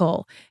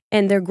vertical,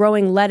 and they're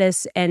growing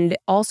lettuce and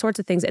all sorts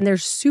of things, and they're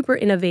super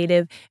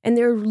innovative, and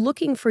they're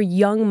looking for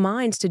young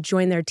minds to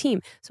join their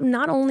team. So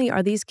not only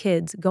are these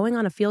kids going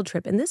on a field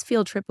trip, and this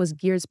field trip was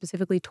geared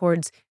specifically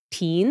towards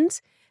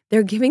teens,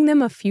 they're giving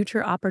them a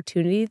future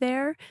opportunity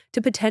there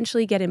to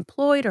potentially get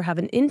employed or have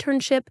an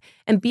internship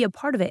and be a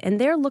part of it. And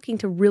they're looking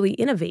to really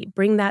innovate,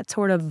 bring that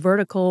sort of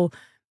vertical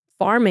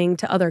farming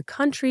to other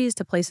countries,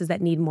 to places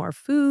that need more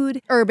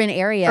food. Urban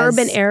areas.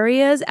 Urban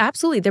areas,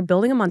 absolutely. They're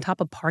building them on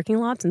top of parking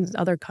lots in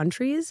other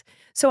countries.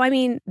 So, I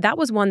mean, that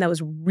was one that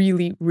was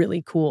really,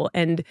 really cool.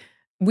 And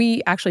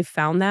we actually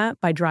found that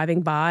by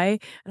driving by. And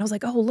I was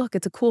like, oh, look,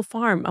 it's a cool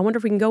farm. I wonder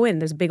if we can go in.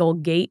 There's a big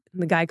old gate.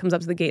 And the guy comes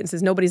up to the gate and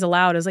says, nobody's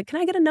allowed. I was like, can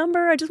I get a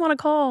number? I just want to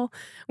call.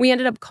 We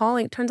ended up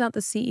calling. It turns out the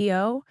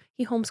CEO,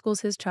 he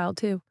homeschools his child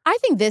too. I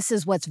think this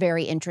is what's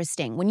very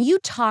interesting. When you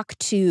talk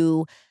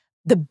to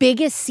the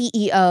biggest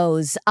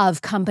CEOs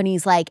of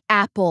companies like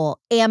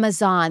Apple,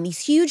 Amazon, these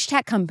huge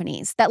tech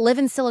companies that live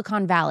in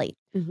Silicon Valley,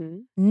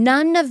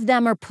 none of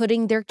them are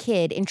putting their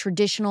kid in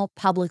traditional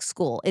public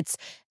school. It's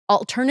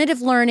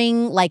alternative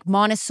learning like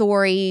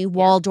Montessori,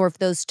 Waldorf,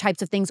 those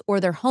types of things, or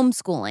they're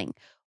homeschooling.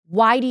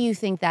 Why do you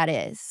think that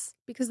is?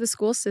 Because the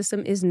school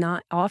system is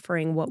not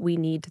offering what we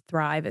need to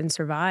thrive and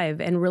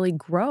survive and really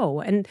grow.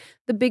 And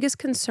the biggest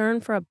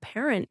concern for a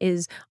parent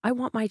is, I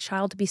want my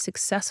child to be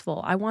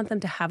successful. I want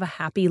them to have a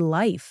happy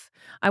life.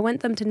 I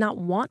want them to not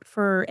want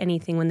for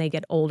anything when they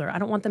get older. I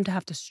don't want them to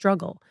have to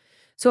struggle.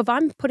 So if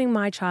I'm putting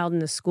my child in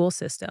the school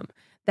system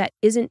that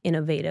isn't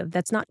innovative,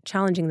 that's not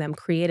challenging them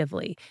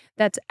creatively,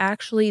 that's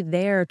actually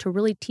there to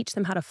really teach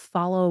them how to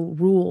follow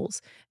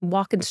rules,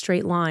 walk in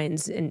straight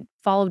lines, and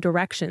follow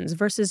directions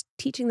versus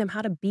teaching them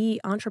how to be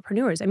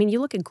entrepreneurs. I mean,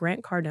 you look at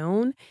Grant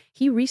Cardone,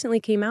 he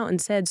recently came out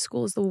and said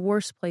school is the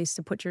worst place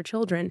to put your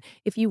children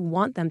if you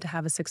want them to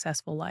have a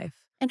successful life.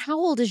 And how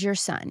old is your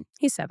son?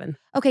 He's 7.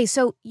 Okay,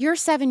 so your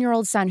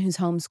 7-year-old son who's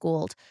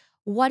homeschooled,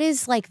 What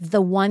is like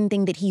the one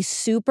thing that he's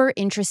super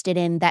interested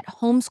in that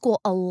homeschool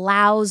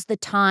allows the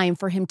time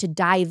for him to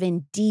dive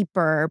in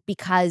deeper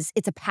because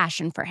it's a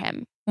passion for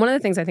him? One of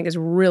the things I think is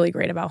really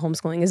great about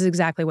homeschooling is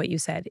exactly what you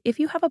said. If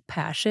you have a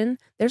passion,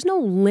 there's no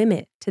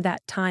limit to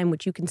that time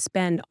which you can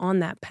spend on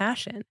that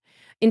passion.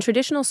 In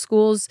traditional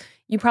schools,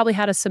 you probably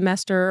had a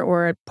semester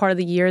or a part of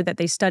the year that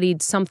they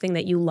studied something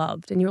that you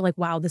loved, and you're like,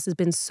 wow, this has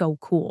been so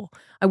cool.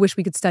 I wish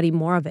we could study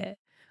more of it.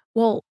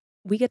 Well,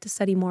 we get to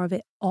study more of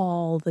it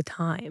all the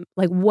time,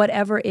 like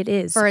whatever it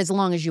is. For as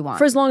long as you want.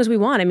 For as long as we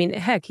want. I mean,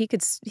 heck, he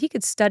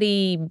could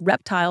study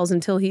reptiles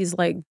until he's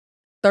like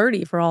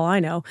 30 for all I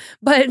know.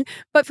 But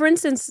for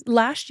instance,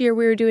 last year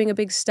we were doing a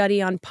big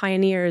study on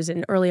pioneers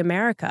in early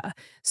America.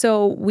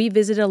 So we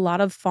visited a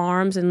lot of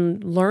farms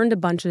and learned a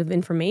bunch of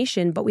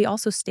information, but we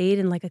also stayed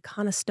in like a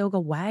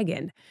Conestoga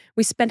wagon.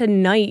 We spent a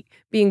night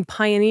being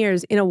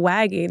pioneers in a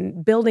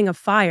wagon, building a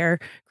fire.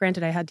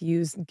 Granted, I had to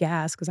use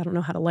gas because I don't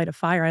know how to light a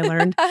fire, I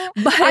learned.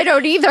 But I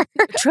don't either.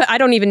 I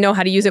don't even know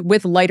how to use it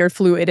with lighter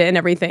fluid and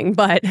everything.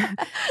 But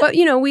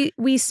you know,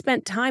 we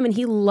spent time and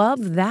he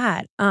loved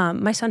that.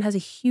 My son has a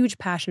huge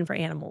passion for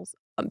animals,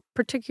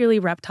 particularly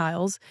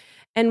reptiles.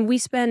 And we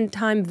spend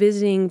time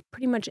visiting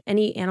pretty much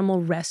any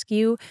animal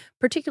rescue,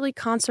 particularly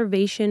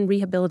conservation,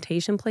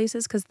 rehabilitation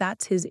places, because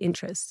that's his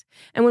interest.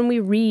 And when we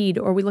read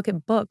or we look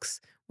at books,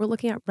 we're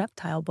looking at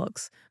reptile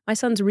books. My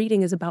son's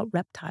reading is about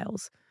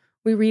reptiles.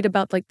 We read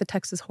about like the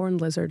Texas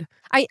horned lizard.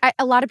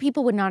 A lot of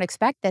people would not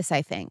expect this,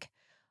 I think.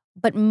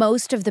 But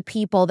most of the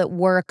people that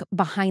work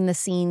behind the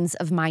scenes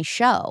of my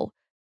show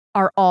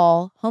are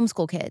all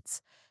homeschool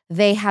kids.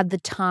 They had the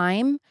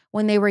time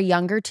when they were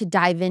younger to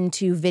dive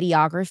into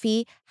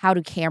videography, how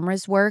do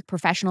cameras work,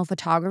 professional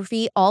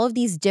photography, all of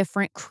these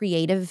different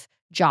creative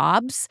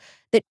jobs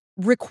that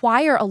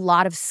require a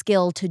lot of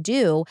skill to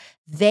do.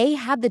 They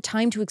had the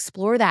time to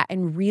explore that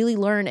and really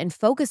learn and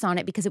focus on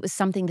it because it was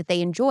something that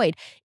they enjoyed.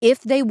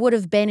 If they would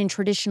have been in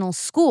traditional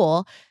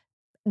school,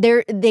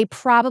 they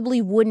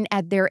probably wouldn't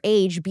at their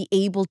age be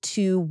able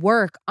to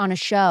work on a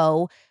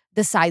show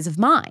the size of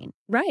mine.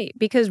 Right,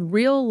 because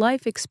real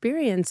life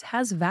experience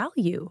has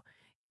value.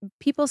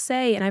 People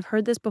say, and I've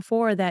heard this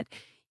before, that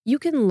you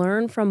can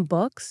learn from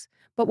books,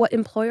 but what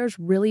employers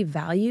really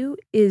value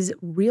is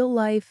real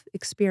life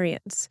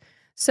experience.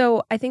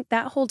 So I think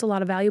that holds a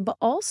lot of value, but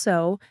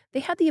also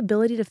they had the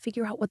ability to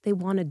figure out what they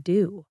want to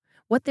do,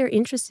 what they're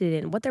interested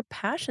in, what their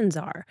passions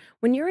are.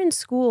 When you're in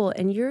school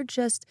and you're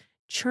just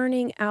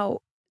churning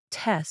out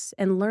tests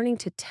and learning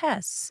to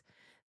test,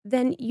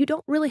 then you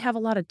don't really have a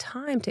lot of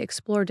time to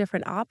explore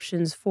different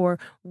options for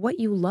what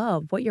you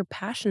love, what you're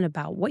passionate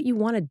about, what you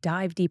want to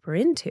dive deeper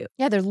into.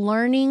 Yeah, they're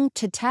learning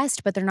to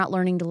test, but they're not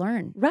learning to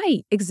learn.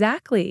 Right,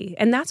 exactly.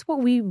 And that's what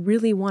we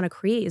really want to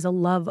create is a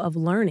love of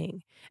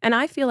learning. And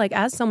I feel like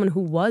as someone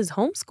who was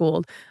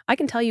homeschooled, I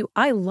can tell you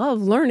I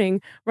love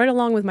learning right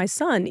along with my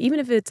son, even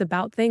if it's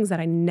about things that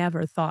I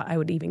never thought I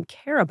would even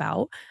care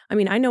about. I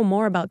mean, I know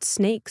more about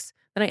snakes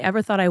than I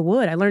ever thought I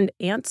would. I learned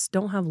ants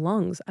don't have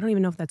lungs. I don't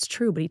even know if that's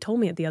true, but he told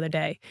me it the other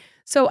day.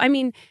 So, I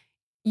mean,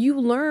 you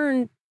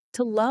learn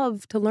to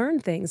love to learn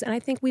things. And I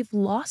think we've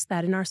lost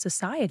that in our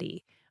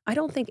society. I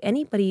don't think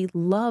anybody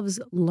loves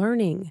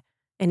learning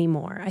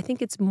anymore. I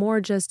think it's more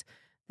just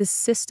this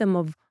system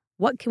of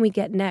what can we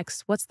get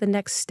next? What's the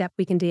next step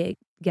we can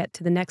get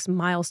to the next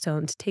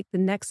milestone, to take the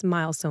next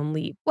milestone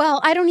leap? Well,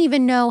 I don't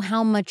even know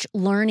how much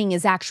learning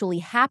is actually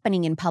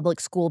happening in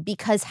public school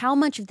because how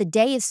much of the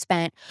day is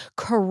spent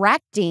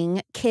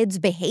correcting kids'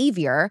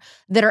 behavior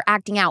that are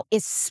acting out,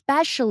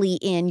 especially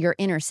in your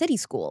inner city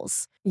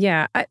schools.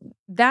 Yeah,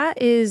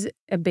 that is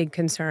a big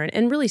concern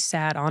and really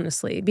sad,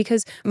 honestly,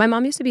 because my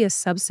mom used to be a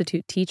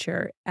substitute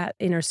teacher at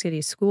inner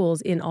city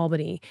schools in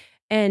Albany.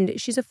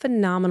 And she's a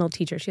phenomenal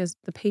teacher. She has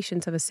the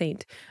patience of a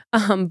saint.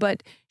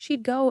 But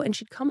she'd go and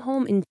she'd come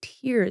home in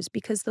tears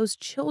because those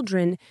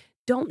children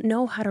don't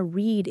know how to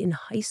read in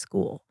high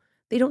school.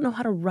 They don't know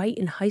how to write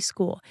in high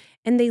school.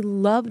 And they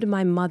loved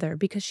my mother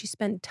because she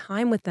spent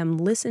time with them,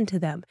 listened to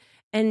them.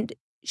 And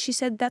she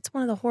said that's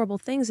one of the horrible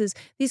things is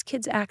these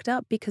kids act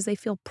up because they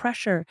feel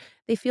pressure.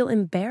 They feel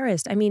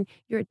embarrassed. I mean,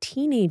 you're a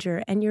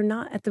teenager and you're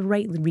not at the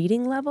right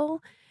reading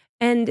level.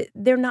 And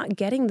they're not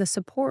getting the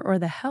support or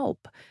the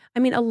help. I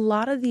mean, a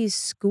lot of these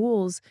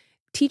schools,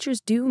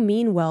 teachers do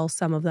mean well,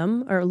 some of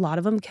them, or a lot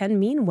of them can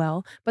mean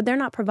well, but they're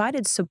not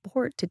provided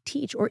support to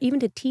teach or even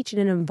to teach in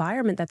an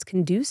environment that's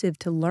conducive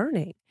to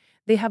learning.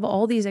 They have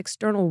all these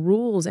external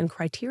rules and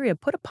criteria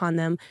put upon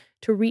them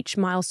to reach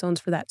milestones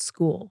for that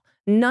school,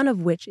 none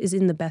of which is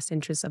in the best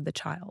interest of the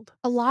child.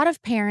 A lot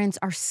of parents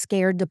are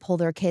scared to pull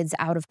their kids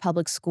out of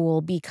public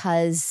school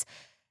because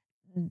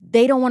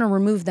they don't want to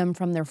remove them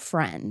from their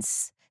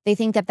friends. They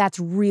think that that's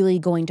really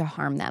going to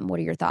harm them. What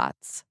are your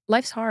thoughts?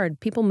 Life's hard.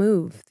 People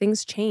move.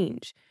 Things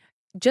change.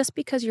 Just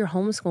because you're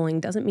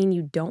homeschooling doesn't mean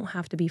you don't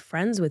have to be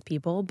friends with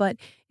people. But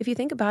if you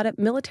think about it,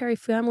 military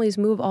families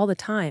move all the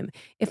time.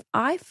 If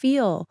I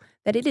feel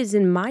that it is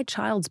in my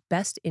child's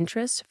best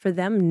interest for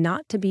them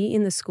not to be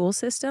in the school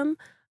system,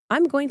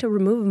 I'm going to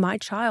remove my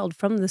child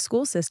from the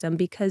school system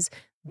because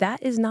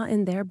that is not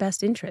in their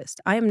best interest.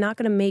 I am not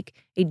going to make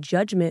a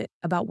judgment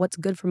about what's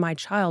good for my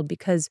child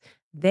because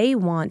they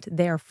want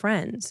their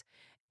friends.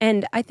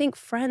 And I think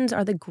friends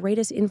are the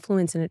greatest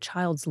influence in a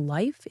child's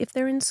life if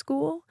they're in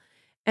school.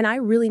 And I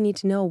really need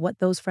to know what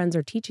those friends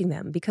are teaching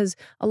them because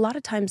a lot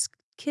of times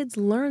kids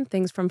learn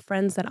things from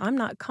friends that I'm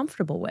not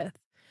comfortable with.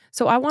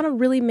 So I want to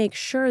really make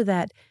sure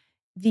that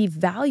the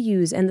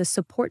values and the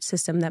support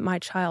system that my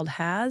child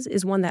has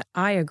is one that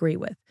I agree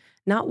with,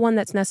 not one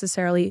that's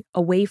necessarily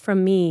away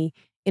from me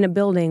in a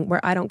building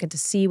where I don't get to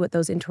see what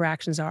those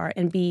interactions are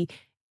and be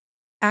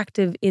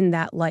active in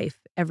that life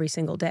every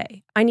single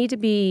day. I need to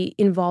be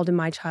involved in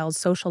my child's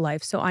social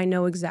life so I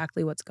know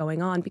exactly what's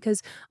going on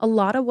because a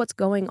lot of what's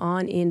going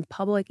on in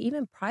public,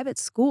 even private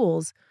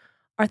schools,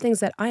 are things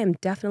that I am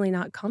definitely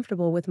not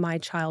comfortable with my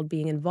child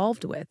being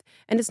involved with.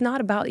 And it's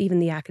not about even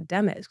the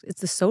academics,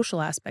 it's the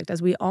social aspect.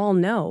 As we all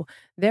know,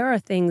 there are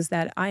things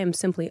that I am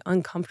simply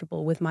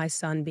uncomfortable with my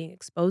son being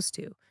exposed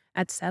to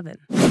at 7.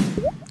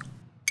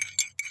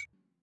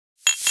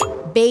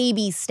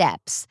 Baby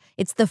steps.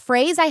 It's the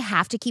phrase I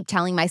have to keep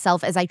telling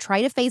myself as I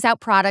try to phase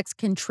out products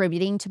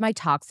contributing to my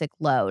toxic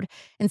load.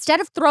 Instead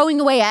of throwing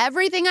away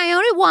everything I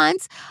own at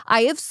once,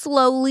 I have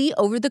slowly,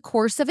 over the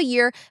course of a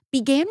year,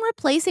 began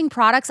replacing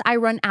products I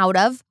run out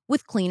of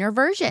with cleaner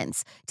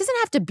versions. It doesn't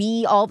have to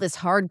be all this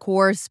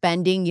hardcore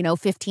spending,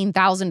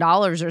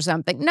 $15,000 or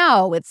something.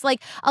 No, it's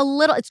like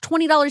it's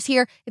 $20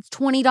 here, it's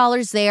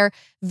 $20 there.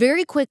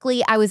 Very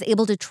quickly, I was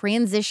able to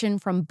transition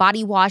from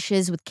body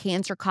washes with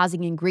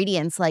cancer-causing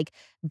ingredients like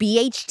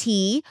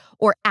BHT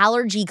or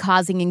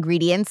allergy-causing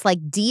ingredients like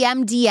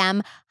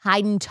DMDM,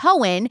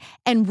 Hydantoin,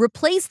 and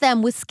replace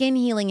them with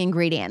skin-healing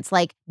ingredients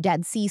like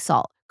Dead Sea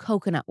Salt,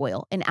 coconut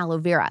oil, and aloe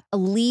vera.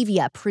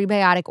 ALEAVIA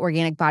Prebiotic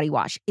Organic Body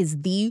Wash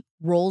is the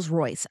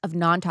Rolls-Royce of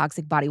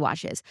non-toxic body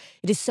washes.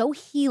 It is so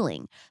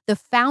healing. The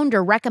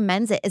founder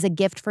recommends it as a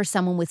gift for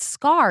someone with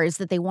scars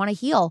that they want to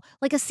heal,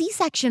 like a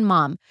C-section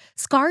mom.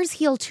 Scars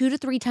heal 2 to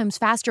 3 times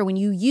faster when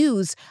you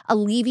use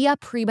ALEAVIA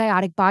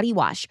Prebiotic Body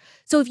Wash.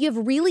 So if you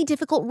have really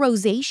difficult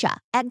rosacea,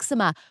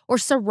 eczema, or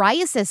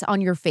psoriasis on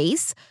your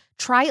face,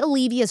 try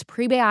ALEAVIA's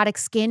Prebiotic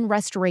Skin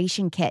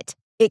Restoration Kit.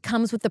 It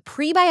comes with the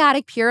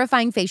Prebiotic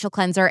Purifying Facial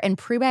Cleanser and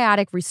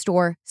Prebiotic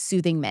Restore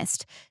Soothing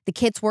Mist. The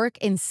kits work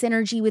in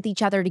synergy with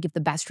each other to give the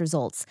best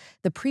results.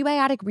 The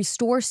Prebiotic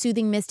Restore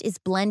Soothing Mist is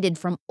blended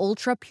from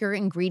ultra-pure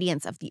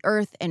ingredients of the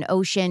earth and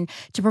ocean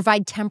to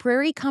provide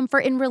temporary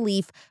comfort and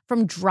relief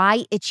from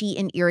dry, itchy,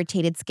 and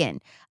irritated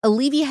skin.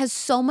 ALEAVIA has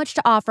so much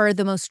to offer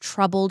the most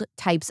troubled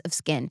types of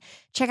skin.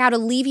 Check out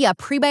ALEAVIA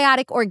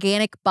Prebiotic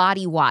Organic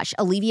Body Wash.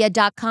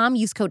 ALEAVIA.com.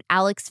 Use code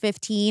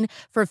ALEX15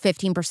 for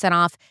 15%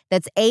 off.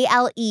 That's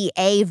ALEAVIA.com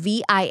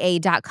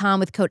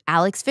with code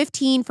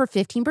ALEX15 for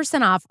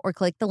 15% off, or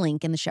click the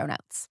link in the show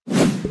notes.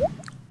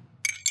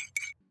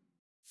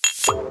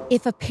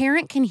 If a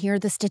parent can hear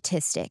the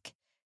statistic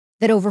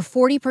that over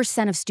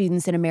 40% of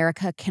students in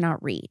America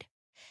cannot read,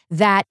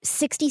 that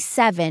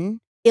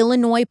 67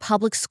 Illinois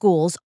public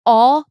schools,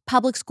 all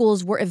public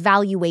schools were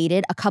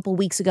evaluated a couple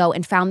weeks ago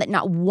and found that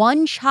not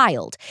one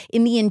child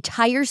in the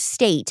entire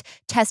state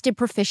tested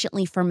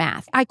proficiently for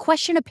math. I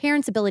question a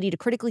parent's ability to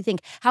critically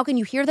think, how can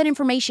you hear that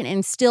information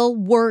and still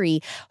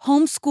worry,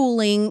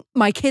 homeschooling,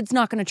 my kid's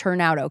not going to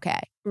turn out okay?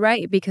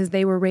 Right, because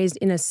they were raised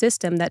in a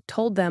system that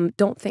told them,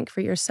 don't think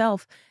for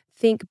yourself,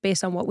 think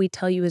based on what we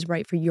tell you is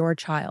right for your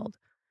child.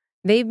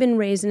 They've been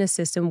raised in a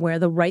system where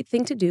the right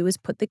thing to do is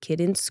put the kid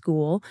in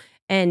school,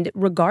 and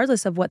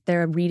regardless of what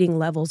their reading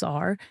levels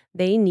are,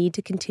 they need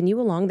to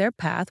continue along their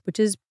path, which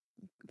is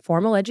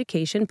formal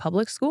education,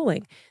 public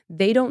schooling.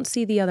 They don't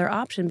see the other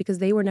option because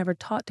they were never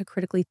taught to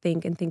critically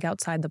think and think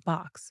outside the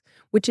box,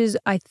 which is,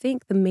 I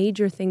think, the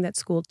major thing that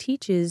school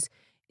teaches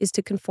is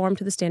to conform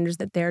to the standards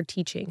that they're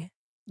teaching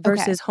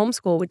versus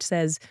homeschool, which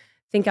says,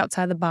 think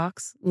outside the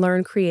box,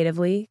 learn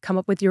creatively, come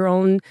up with your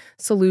own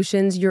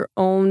solutions, your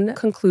own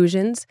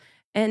conclusions,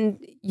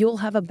 and you'll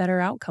have a better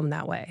outcome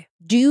that way.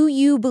 Do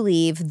you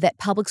believe that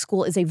public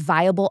school is a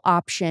viable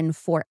option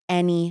for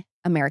any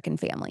American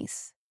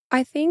families?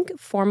 I think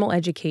formal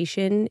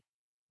education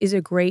is a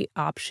great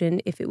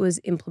option if it was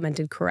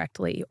implemented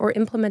correctly or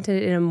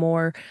implemented in a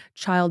more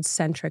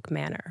child-centric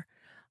manner.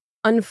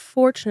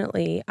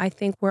 Unfortunately, I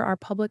think where our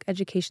public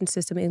education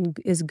system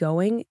is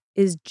going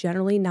is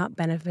generally not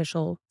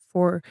beneficial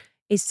for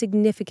a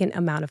significant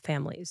amount of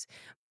families.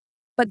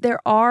 But there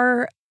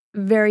are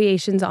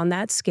variations on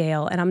that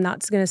scale, and I'm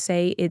not going to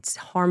say it's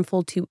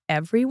harmful to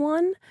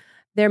everyone.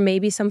 There may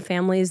be some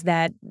families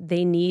that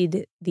they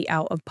need the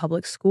out of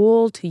public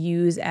school to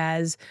use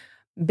as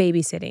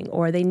babysitting,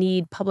 or they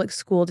need public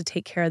school to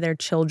take care of their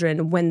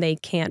children when they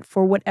can't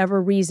for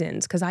whatever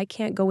reasons, because I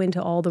can't go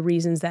into all the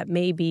reasons that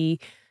may be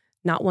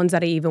not ones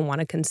that I even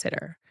want to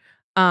consider.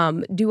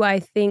 Do I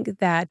think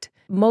that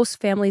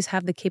most families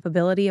have the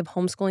capability of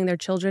homeschooling their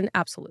children?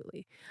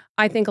 Absolutely.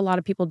 I think a lot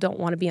of people don't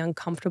want to be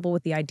uncomfortable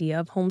with the idea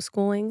of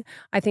homeschooling.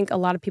 I think a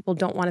lot of people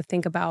don't want to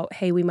think about,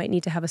 hey, we might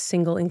need to have a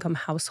single income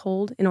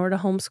household in order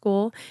to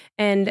homeschool.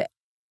 And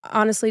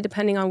honestly,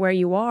 depending on where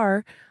you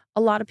are,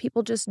 A lot of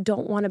people just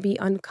don't want to be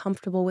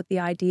uncomfortable with the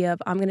idea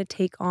of I'm going to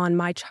take on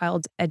my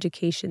child's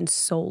education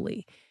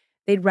solely.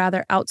 They'd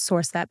rather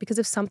outsource that because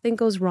if something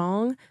goes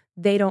wrong,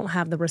 they don't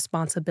have the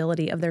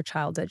responsibility of their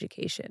child's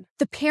education.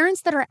 The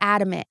parents that are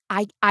adamant,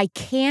 I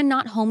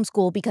cannot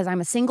homeschool because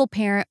I'm a single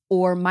parent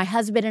or my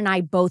husband and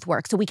I both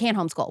work, so we can't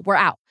homeschool. We're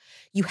out.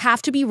 You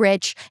have to be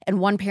rich and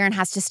one parent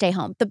has to stay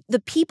home.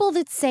 The people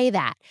that say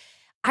that,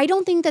 I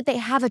don't think that they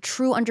have a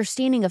true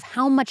understanding of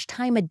how much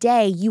time a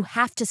day you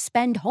have to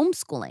spend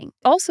homeschooling.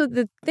 Also,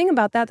 the thing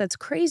about that that's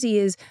crazy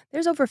is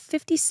there's over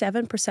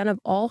 57% of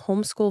all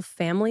homeschool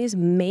families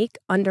make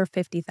under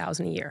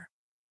 $50,000 a year.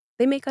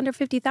 They make under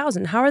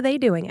 $50,000. How are they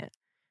doing it?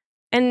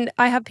 And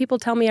I have people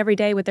tell me every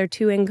day with their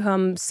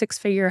 2-income,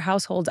 6-figure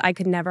households, I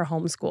could never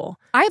homeschool.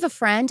 I have a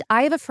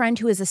friend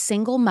who is a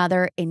single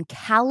mother in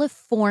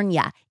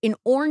California, in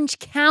Orange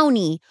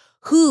County,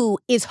 who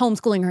is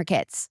homeschooling her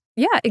kids.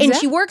 Yeah, exactly. And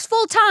she works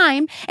full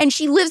time and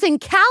she lives in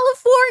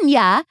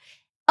California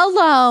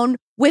alone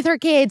with her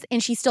kids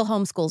and she still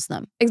homeschools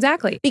them.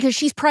 Exactly. Because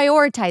she's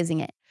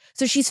prioritizing it.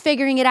 So she's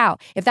figuring it out.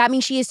 If that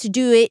means she has to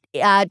do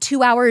it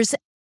 2 hours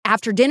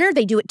after dinner,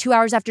 they do it 2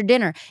 hours after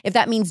dinner. If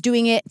that means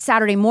doing it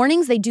Saturday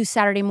mornings, they do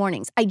Saturday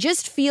mornings. I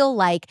just feel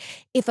like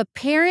if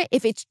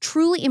it's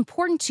truly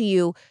important to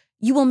you,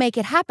 you will make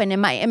it happen.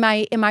 Am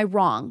I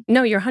wrong?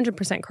 No, you're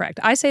 100% correct.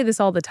 I say this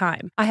all the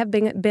time. I have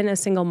been a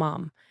single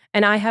mom.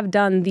 And I have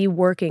done the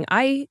working.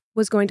 I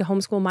was going to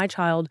homeschool my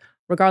child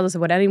regardless of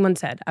what anyone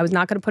said. I was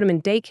not going to put him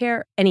in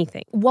daycare,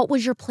 anything. What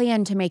was your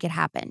plan to make it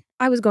happen?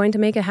 I was going to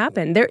make it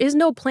happen. There is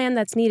no plan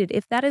that's needed.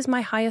 If that is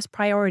my highest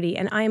priority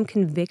and I am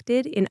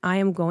convicted and I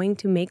am going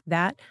to make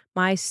that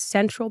my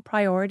central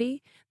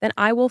priority, then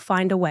I will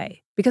find a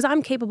way because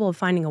I'm capable of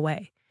finding a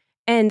way.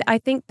 And I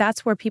think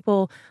that's where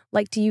people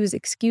like to use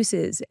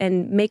excuses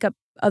and make up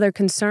other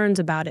concerns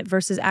about it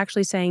versus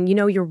actually saying, you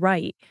know, you're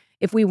right.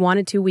 If we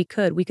wanted to, we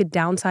could. We could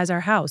downsize our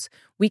house.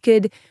 We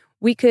could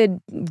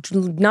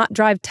not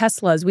drive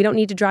Teslas. We don't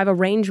need to drive a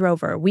Range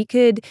Rover. We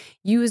could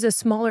use a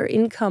smaller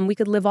income. We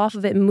could live off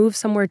of it and move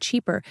somewhere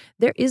cheaper.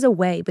 There is a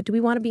way, but do we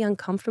want to be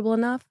uncomfortable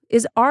enough?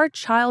 Is our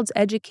child's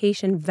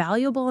education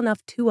valuable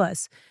enough to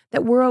us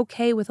that we're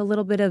okay with a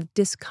little bit of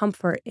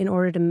discomfort in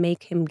order to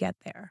make him get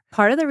there?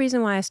 Part of the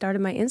reason why I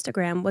started my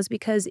Instagram was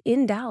because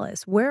in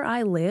Dallas, where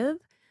I live,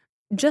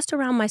 just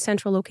around my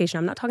central location,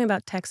 I'm not talking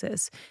about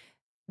Texas,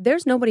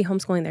 there's nobody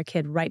homeschooling their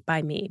kid right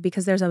by me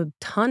because there's a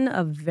ton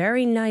of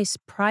very nice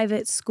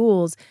private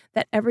schools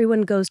that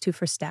everyone goes to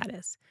for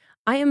status.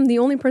 I am the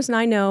only person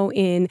I know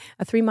in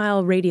a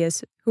 3-mile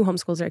radius who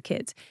homeschools their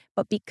kids.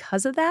 But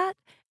because of that,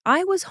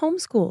 I was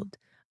homeschooled.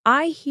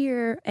 I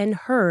hear and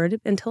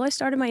heard, until I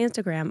started my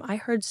Instagram, I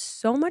heard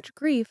so much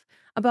grief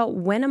about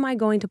when am I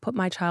going to put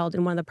my child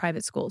in one of the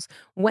private schools?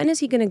 When is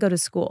he going to go to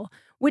school?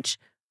 Which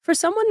for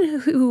someone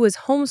who was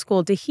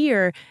homeschooled to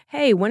hear,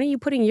 hey, when are you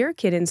putting your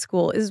kid in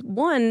school is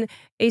one,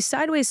 a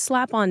sideways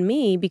slap on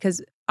me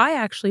because I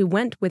actually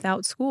went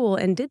without school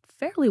and did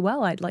fairly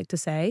well, I'd like to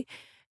say.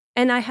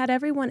 And I had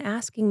everyone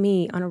asking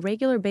me on a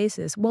regular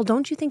basis, well,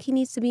 don't you think he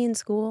needs to be in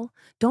school?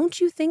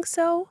 Don't you think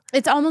so?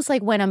 It's almost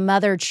like when a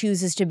mother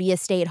chooses to be a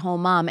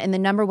stay-at-home mom and the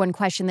number one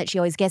question that she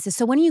always gets is,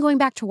 so when are you going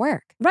back to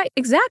work? Right,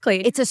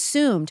 exactly. It's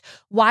assumed.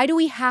 Why do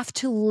we have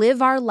to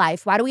live our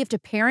life? Why do we have to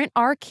parent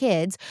our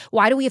kids?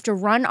 Why do we have to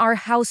run our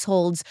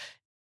households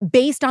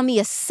based on the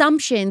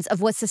assumptions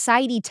of what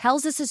society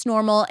tells us is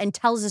normal and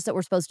tells us that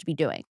we're supposed to be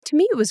doing? To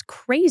me, it was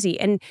crazy.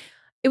 And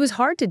it was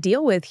hard to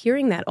deal with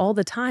hearing that all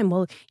the time.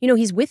 Well, you know,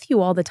 he's with you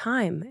all the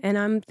time. And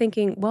I'm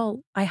thinking, well,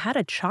 I had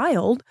a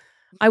child.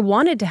 I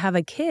wanted to have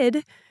a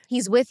kid.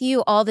 He's with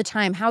you all the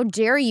time. How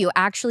dare you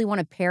actually want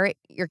to parent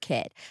your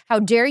kid? How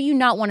dare you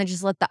not want to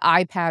just let the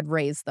iPad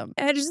raise them?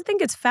 And I just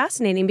think it's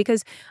fascinating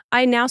because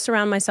I now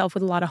surround myself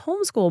with a lot of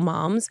homeschool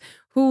moms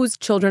whose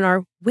children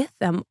are with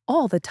them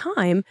all the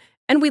time.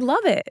 And we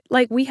love it.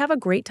 Like, we have a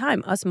great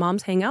time. Us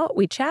moms hang out,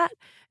 we chat,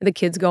 the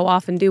kids go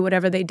off and do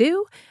whatever they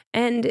do.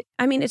 And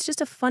I mean, it's just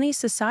a funny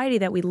society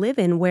that we live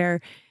in where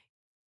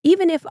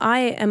even if I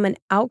am an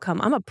outcome,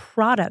 I'm a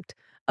product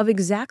of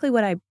exactly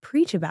what I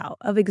preach about,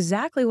 of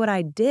exactly what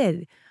I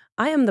did.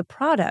 I am the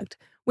product,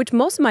 which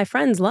most of my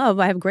friends love.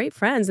 I have great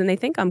friends and they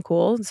think I'm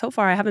cool. So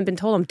far, I haven't been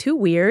told I'm too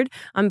weird.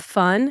 I'm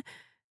fun.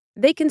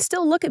 They can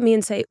still look at me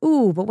and say,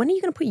 ooh, but when are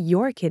you going to put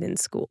your kid in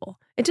school?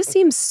 It just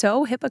seems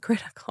so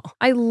hypocritical.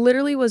 I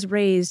literally was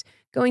raised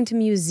going to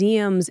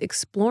museums,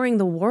 exploring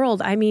the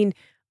world. I mean,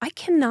 I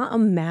cannot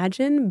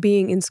imagine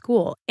being in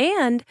school.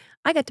 And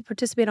I got to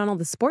participate on all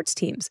the sports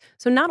teams.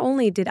 So not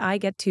only did I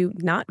get to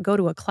not go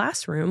to a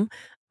classroom,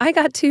 I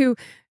got to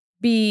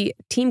be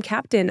team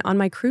captain on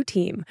my crew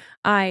team.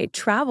 I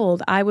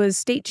traveled. I was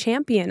state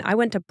champion. I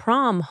went to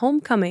prom,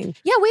 homecoming.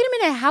 Yeah, wait a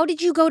minute. How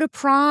did you go to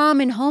prom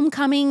and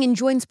homecoming and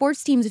join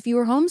sports teams if you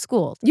were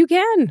homeschooled? You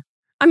can.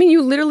 I mean,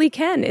 you literally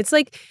can. It's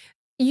like,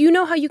 you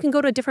know how you can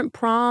go to a different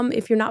prom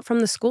if you're not from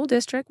the school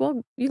district?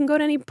 Well, you can go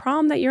to any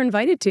prom that you're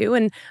invited to.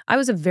 And I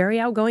was a very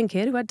outgoing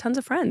kid who had tons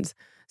of friends.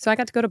 So I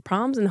got to go to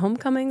proms and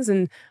homecomings.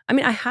 And I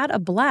mean, I had a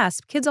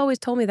blast. Kids always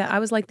told me that I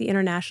was like the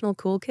international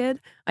cool kid.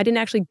 I didn't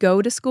actually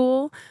go to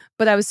school,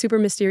 but I was super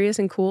mysterious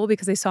and cool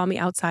because they saw me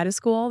outside of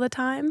school all the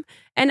time.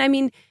 And I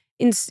mean,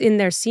 in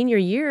their senior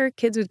year,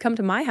 kids would come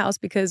to my house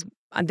because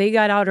they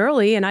got out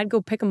early and I'd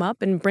go pick them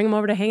up and bring them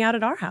over to hang out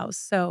at our house.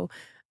 So,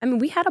 I mean,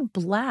 we had a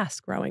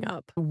blast growing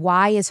up.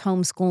 Why is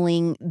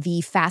homeschooling the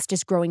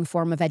fastest growing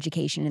form of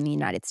education in the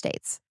United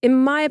States? In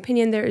my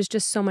opinion, there is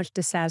just so much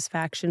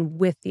dissatisfaction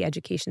with the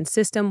education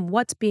system,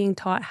 what's being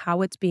taught,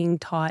 how it's being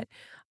taught.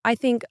 I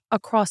think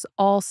across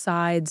all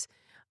sides,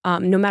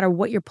 no matter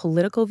what your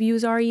political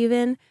views are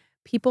even,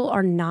 people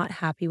are not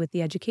happy with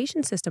the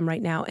education system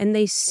right now. And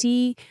they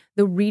see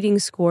the reading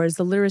scores,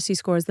 the literacy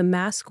scores, the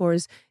math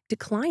scores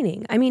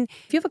declining. I mean,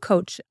 if you have a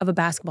coach of a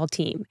basketball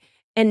team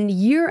and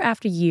year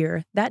after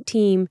year, that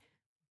team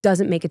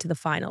doesn't make it to the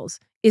finals,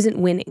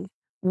 isn't winning,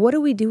 what do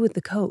we do with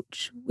the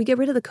coach? We get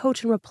rid of the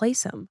coach and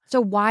replace him.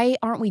 So why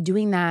aren't we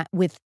doing that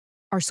with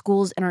our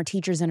schools and our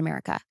teachers in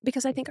America?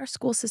 Because I think our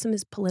school system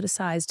is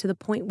politicized to the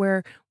point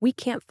where we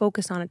can't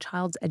focus on a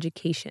child's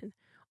education.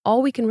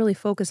 All we can really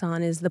focus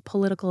on is the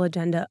political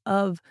agenda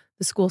of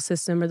the school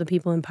system or the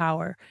people in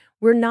power.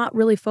 We're not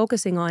really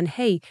focusing on,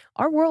 hey,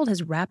 our world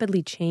has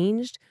rapidly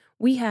changed.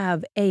 We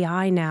have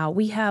AI now.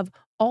 We have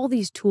all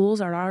these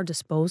tools at our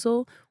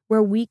disposal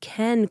where we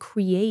can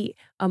create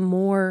a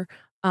more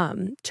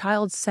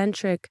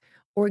child-centric,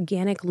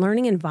 organic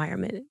learning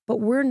environment. But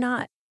we're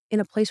not in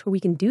a place where we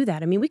can do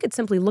that. I mean, we could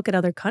simply look at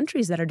other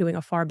countries that are doing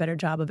a far better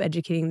job of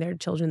educating their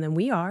children than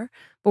we are,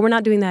 but we're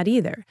not doing that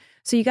either.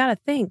 So you got to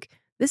think,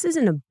 this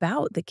isn't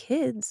about the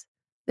kids.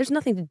 There's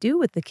nothing to do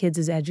with the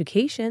kids'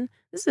 education.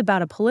 This is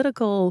about a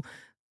political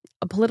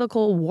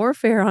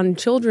warfare on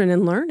children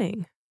and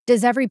learning.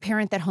 Does every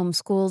parent that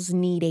homeschools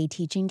need a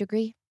teaching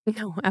degree?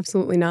 No,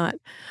 absolutely not.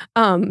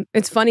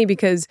 It's funny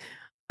because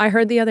I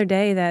heard the other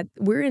day that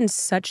we're in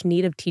such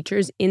need of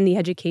teachers in the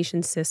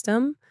education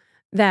system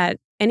that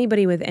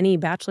anybody with any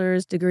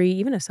bachelor's degree,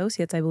 even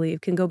associates, I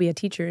believe, can go be a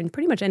teacher in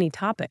pretty much any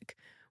topic,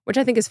 which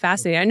I think is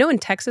fascinating. I know in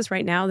Texas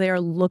right now, they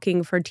are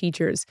looking for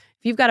teachers.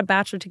 If you've got a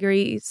bachelor's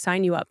degree,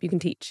 sign you up. You can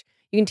teach.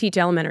 You can teach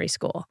elementary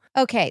school.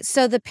 Okay,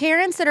 so the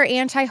parents that are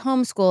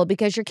anti-homeschool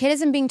because your kid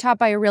isn't being taught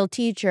by a real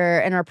teacher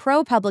and are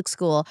pro-public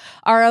school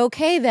are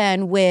okay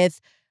then with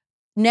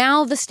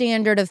now the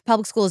standard of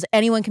public school is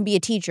anyone can be a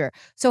teacher.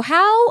 So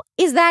how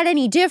is that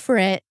any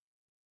different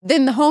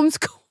than the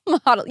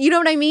homeschool model? You know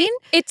what I mean?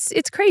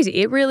 It's crazy.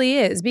 It really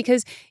is,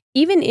 because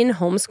even in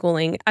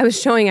homeschooling, I was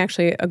showing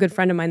actually a good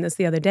friend of mine this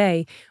the other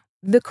day,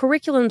 the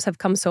curriculums have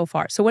come so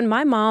far. So when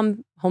my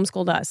mom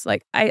homeschooled us,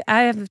 like I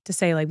have to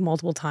say like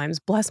multiple times,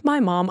 bless my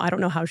mom, I don't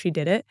know how she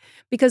did it,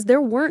 because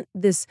there weren't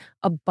this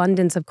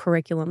abundance of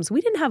curriculums. We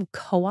didn't have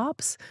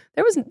co-ops.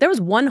 There was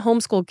one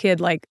homeschool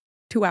kid like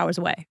 2 hours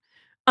away.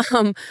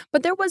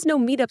 But there was no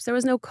meetups, there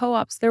was no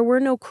co-ops, there were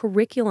no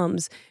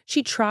curriculums.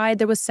 She tried,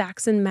 there was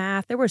Saxon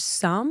math, there were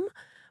some,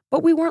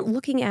 but we weren't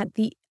looking at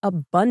the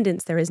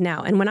abundance there is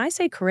now. And when I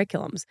say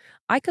curriculums,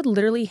 I could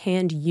literally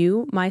hand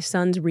you my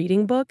son's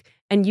reading book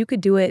and you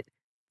could do it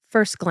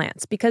first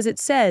glance because it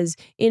says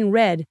in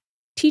red,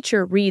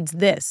 teacher reads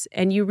this,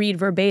 and you read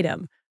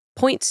verbatim,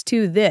 points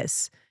to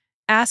this,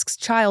 asks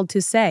child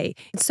to say.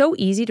 It's so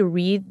easy to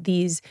read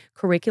these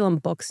curriculum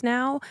books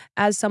now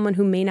as someone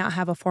who may not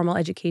have a formal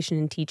education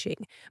in teaching.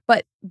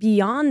 But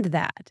beyond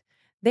that,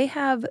 they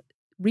have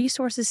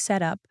resources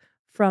set up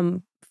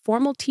from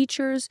formal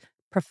teachers,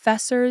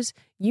 professors,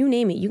 you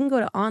name it. You can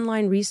go to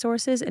online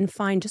resources and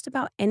find just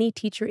about any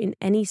teacher in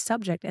any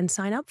subject and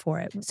sign up for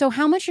it. So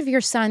how much of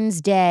your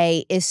son's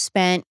day is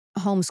spent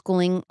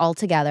homeschooling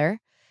altogether?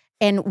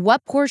 And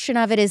what portion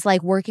of it is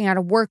like working out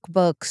of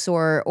workbooks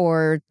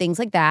or things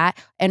like that?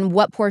 And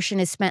what portion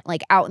is spent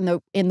like out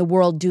in the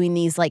world doing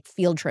these like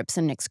field trips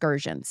and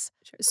excursions?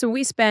 So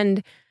we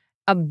spend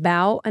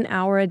about an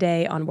hour a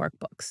day on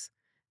workbooks,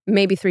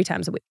 maybe 3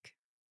 times a week,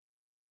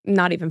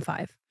 not even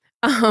 5.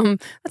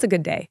 That's a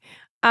good day.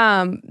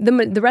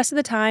 The rest of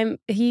the time,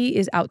 he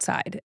is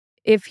outside.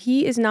 If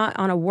he is not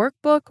on a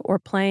workbook or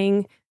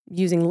playing,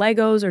 using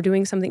Legos or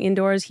doing something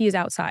indoors, he is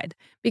outside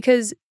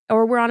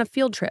or we're on a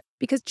field trip,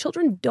 because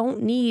children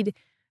don't need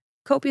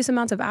copious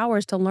amounts of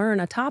hours to learn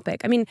a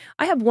topic. I mean,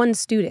 I have one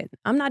student.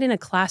 I'm not in a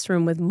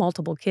classroom with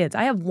multiple kids.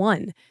 I have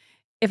one.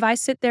 If I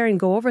sit there and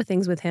go over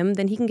things with him,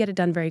 then he can get it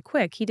done very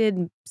quick. He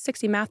did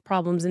 60 math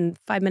problems in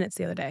 5 minutes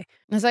the other day.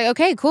 I was like,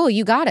 okay, cool,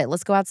 you got it.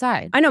 Let's go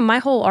outside. I know my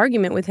whole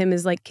argument with him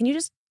is like, can you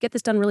just get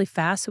this done really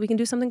fast so we can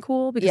do something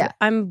cool? Because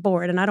I'm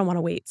bored and I don't want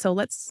to wait. So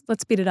let's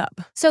speed it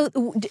up. So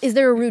is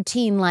there a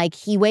routine like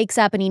he wakes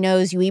up and he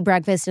knows you eat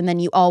breakfast and then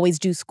you always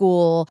do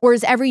school? Or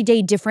is every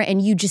day different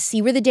and you just see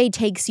where the day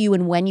takes you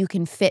and when you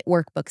can fit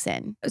workbooks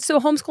in? So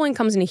homeschooling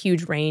comes in a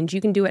huge range.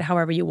 You can do it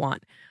however you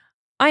want.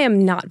 I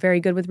am not very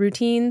good with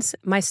routines.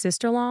 My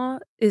sister-in-law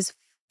is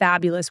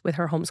fabulous with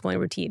her homeschooling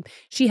routine.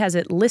 She has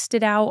it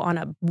listed out on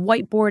a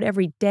whiteboard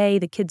every day.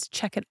 The kids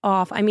check it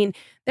off. I mean,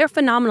 they're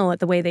phenomenal at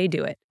the way they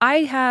do it.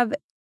 I have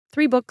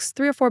 3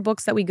 or 4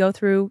 books that we go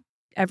through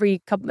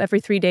every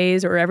 3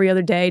 days or every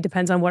other day,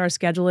 depends on what our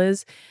schedule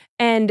is.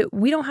 And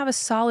we don't have a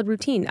solid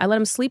routine. I let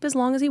him sleep as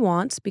long as he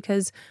wants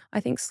because I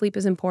think sleep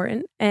is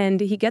important. And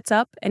he gets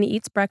up and he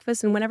eats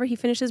breakfast. And whenever he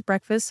finishes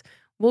breakfast,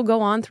 we'll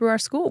go on through our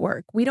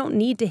schoolwork. We don't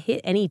need to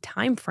hit any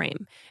time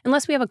frame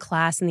unless we have a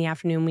class in the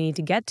afternoon we need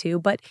to get to.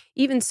 But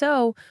even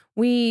so,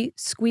 we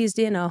squeezed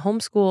in a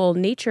homeschool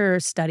nature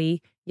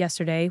study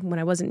yesterday when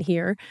I wasn't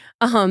here.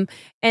 And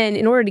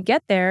in order to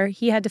get there,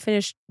 he had to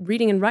finish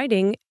reading and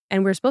writing.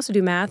 And we were supposed to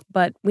do math,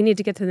 but we need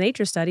to get to the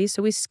nature studies.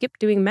 So we skipped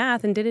doing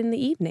math and did it in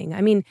the evening.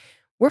 I mean,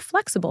 we're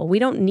flexible. We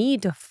don't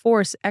need to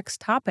force X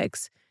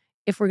topics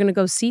if we're going to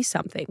go see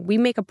something. We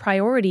make a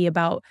priority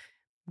about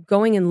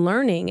going and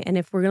learning. And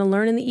if we're going to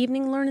learn in the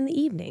evening, learn in the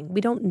evening.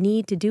 We don't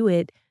need to do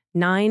it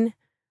 9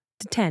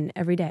 to 10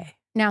 every day.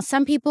 Now,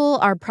 some people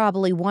are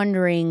probably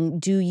wondering,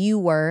 do you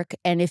work?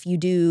 And if you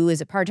do,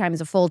 is it part-time, is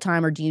it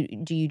full-time, or do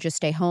you just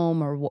stay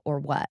home or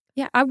what?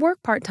 Yeah, I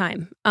work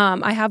part-time.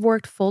 I have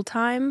worked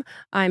full-time.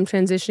 I'm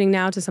transitioning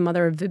now to some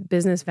other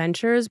business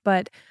ventures,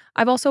 but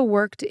I've also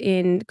worked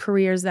in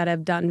careers that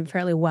have done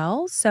fairly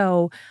well.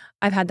 So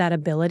I've had that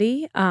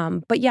ability.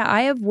 But yeah,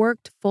 I have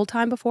worked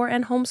full-time before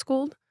and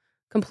homeschooled.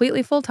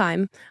 Completely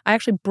full-time. I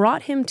actually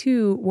brought him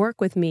to work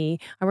with me.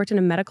 I worked in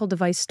a medical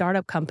device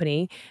startup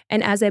company.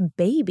 And as a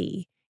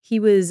baby, he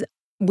was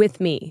with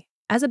me.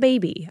 As a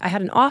baby. I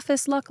had an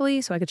office, luckily,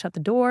 so I could shut the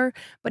door.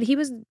 But he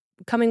was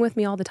coming with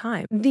me all the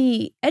time.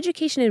 The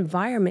education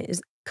environment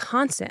is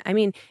constant. I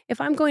mean, if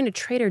I'm going to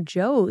Trader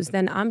Joe's,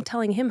 then I'm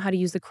telling him how to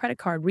use the credit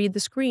card, read the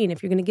screen.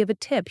 If you're going to give a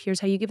tip, here's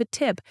how you give a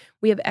tip.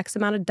 We have X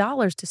amount of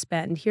dollars to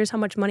spend. Here's how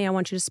much money I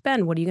want you to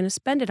spend. What are you going to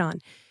spend it on?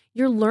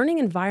 Your learning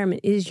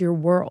environment is your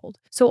world.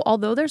 So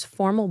although there's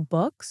formal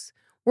books,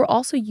 we're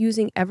also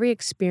using every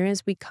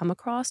experience we come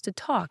across to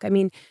talk. I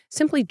mean,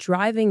 simply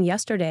driving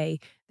yesterday,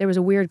 there was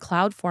a weird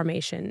cloud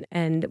formation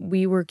and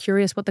we were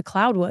curious what the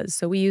cloud was.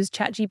 So we used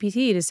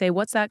ChatGPT to say,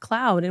 what's that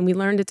cloud? And we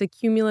learned it's a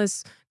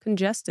cumulus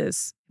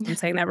congestus. I'm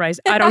saying that right.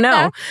 I don't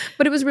know.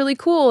 But it was really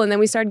cool. And then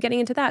we started getting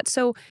into that.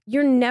 So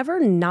you're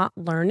never not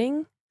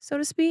learning, so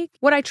to speak.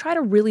 What I try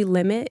to really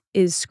limit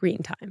is screen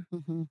time.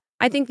 Mm-hmm.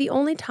 I think the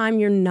only time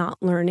you're not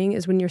learning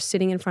is when you're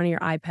sitting in front of your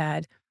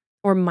iPad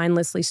or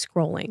mindlessly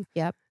scrolling.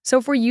 Yep. So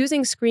if we're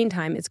using screen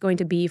time, it's going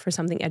to be for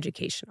something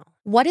educational.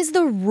 What is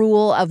the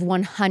rule of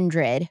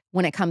 100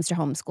 when it comes to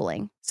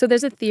homeschooling? So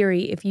there's a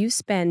theory, if you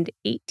spend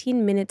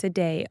 18 minutes a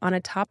day on a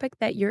topic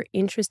that you're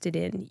interested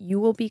in, you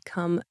will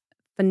become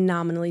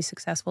phenomenally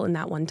successful in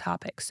that one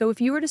topic. So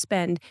if you were to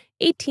spend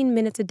 18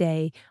 minutes a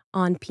day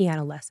on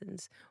piano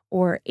lessons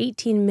or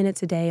 18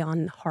 minutes a day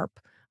on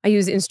harp, I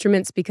use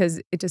instruments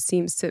because it just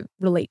seems to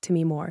relate to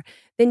me more,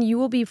 then you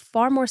will be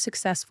far more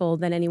successful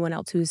than anyone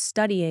else who's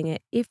studying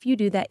it if you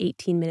do that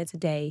 18 minutes a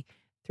day,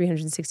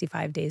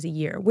 365 days a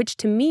year, which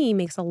to me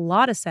makes a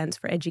lot of sense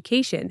for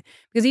education.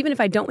 Because even if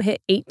I don't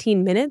hit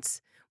 18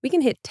 minutes, we can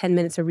hit 10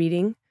 minutes of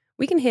reading,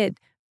 we can hit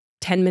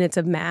 10 minutes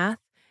of math.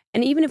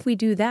 And even if we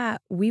do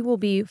that, we will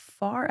be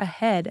far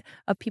ahead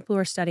of people who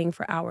are studying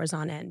for hours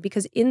on end.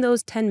 Because in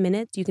those 10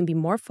 minutes, you can be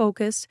more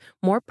focused,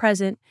 more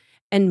present,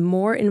 and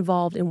more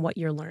involved in what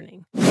you're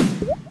learning.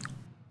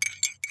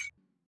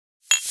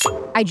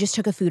 I just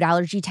took a food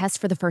allergy test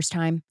for the first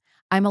time.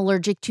 I'm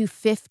allergic to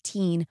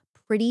 15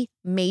 pretty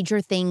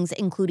major things,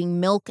 including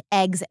milk,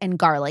 eggs, and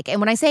garlic. And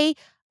when I say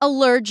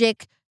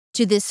allergic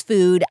to this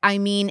food, I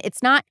mean,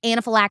 it's not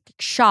anaphylactic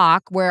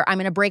shock where I'm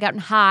going to break out in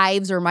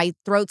hives or my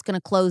throat's going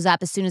to close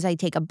up as soon as I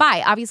take a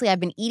bite. Obviously, I've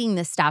been eating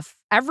this stuff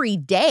every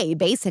day,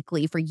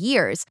 basically, for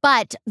years.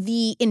 But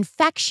the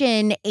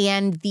infection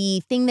and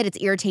the thing that it's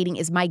irritating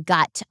is my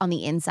gut on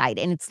the inside.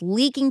 And it's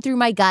leaking through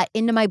my gut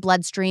into my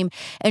bloodstream.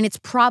 And it's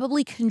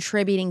probably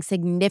contributing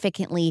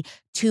significantly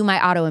to my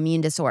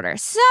autoimmune disorder.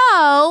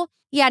 So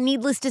yeah,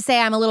 needless to say,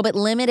 I'm a little bit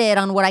limited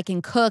on what I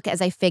can cook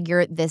as I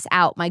figure this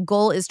out. My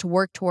goal is to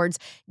work towards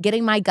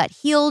getting my gut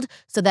healed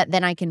so that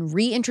then I can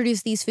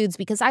reintroduce these foods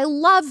because I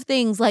love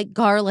things like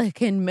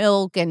garlic and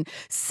milk and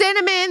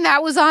cinnamon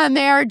that was on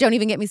there. Don't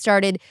even get me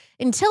started.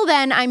 Until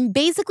then, I'm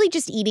basically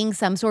just eating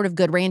some sort of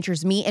Good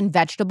Rancher's meat and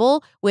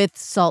vegetable with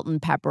salt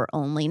and pepper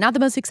only. Not the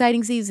most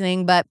exciting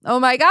seasoning, but oh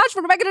my gosh,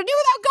 what am I going to do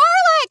without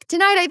garlic?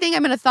 Tonight, I think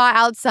I'm going to thaw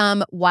out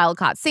some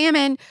wild-caught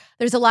salmon.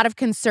 There's a lot of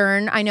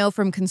concern, I know,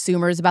 from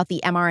consumers about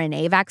the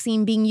mRNA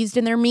vaccine being used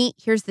in their meat.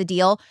 Here's the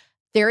deal.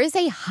 There is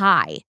a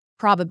high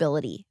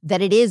probability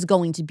that it is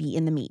going to be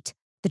in the meat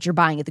that you're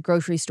buying at the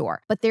grocery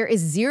store. But there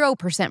is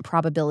 0%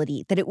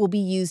 probability that it will be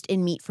used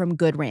in meat from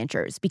Good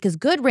Ranchers because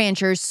Good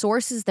Ranchers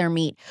sources their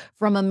meat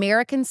from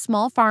American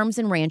small farms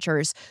and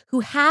ranchers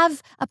who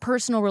have a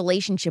personal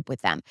relationship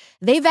with them.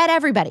 They vet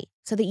everybody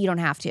so that you don't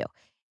have to.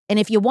 And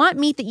if you want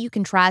meat that you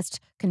can trust,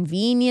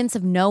 convenience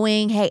of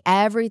knowing, hey,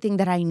 everything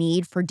that I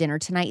need for dinner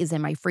tonight is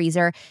in my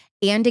freezer,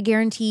 and a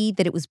guarantee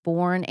that it was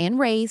born and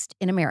raised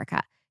in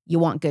America, you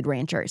want Good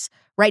Ranchers.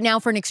 Right now,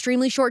 for an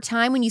extremely short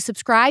time, when you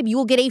subscribe, you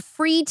will get a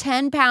free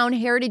 10-pound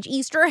Heritage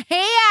Easter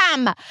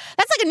ham. That's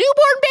like a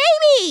newborn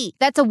baby.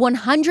 That's a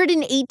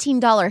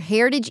 $118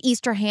 Heritage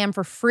Easter ham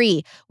for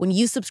free when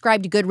you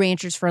subscribe to Good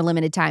Ranchers for a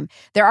limited time.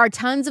 There are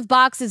tons of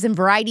boxes and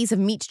varieties of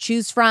meat to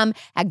choose from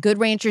at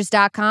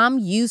goodranchers.com.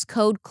 Use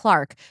code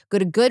Clark. Go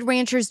to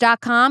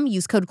goodranchers.com.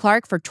 Use code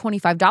Clark for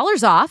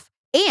 $25 off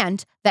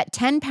and that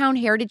 10-pound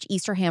Heritage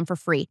Easter ham for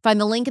free. Find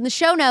the link in the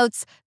show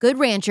notes. Good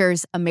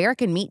Ranchers,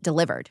 American meat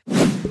delivered.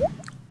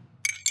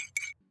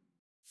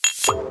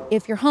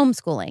 If you're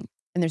homeschooling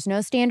and there's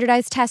no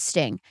standardized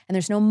testing and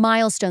there's no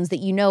milestones that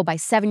you know by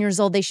 7 years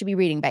old they should be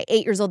reading, by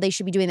 8 years old they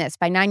should be doing this,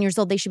 by 9 years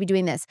old they should be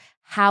doing this,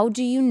 how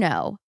do you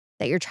know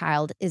that your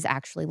child is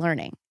actually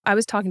learning? I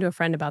was talking to a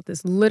friend about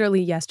this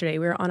literally yesterday.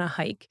 We were on a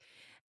hike,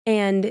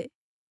 and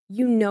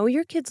you know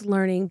your kid's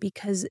learning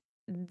because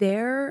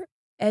their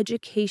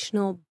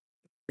educational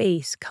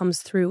base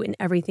comes through in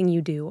everything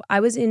you do. I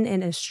was in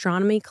an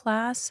astronomy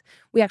class.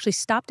 We actually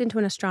stopped into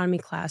an astronomy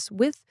class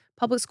with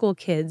public school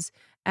kids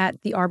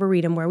at the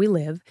Arboretum where we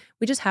live.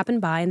 We just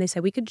happened by and they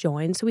said we could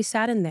join. So we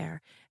sat in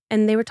there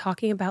and they were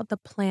talking about the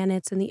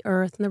planets and the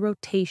Earth and the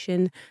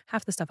rotation,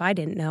 half the stuff I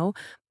didn't know,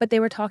 but they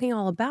were talking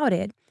all about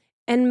it.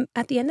 And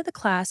at the end of the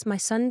class, my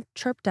son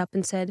chirped up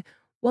and said,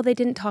 well, they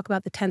didn't talk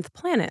about the 10th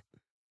planet.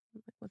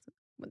 What's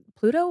it?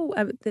 Pluto?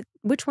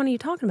 Which one are you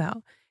talking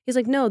about? He's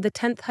like, no, the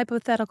 10th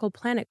hypothetical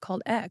planet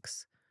called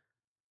X.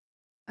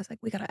 I was like,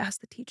 we got to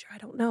ask the teacher. I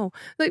don't know.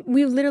 Like,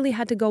 we literally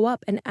had to go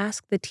up and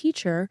ask the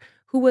teacher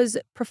who was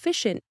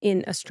proficient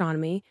in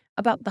astronomy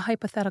about the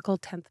hypothetical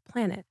 10th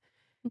planet.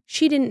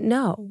 She didn't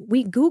know.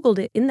 We Googled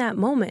it in that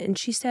moment and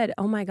she said,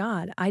 oh my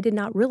God, I did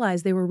not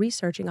realize they were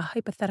researching a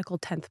hypothetical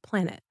 10th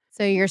planet.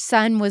 So your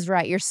son was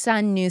right. Your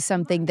son knew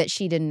something that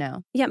she didn't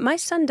know. Yeah, my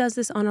son does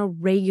this on a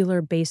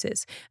regular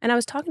basis. And I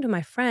was talking to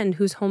my friend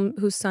whose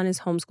son is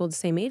homeschooled the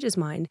same age as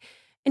mine,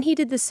 and he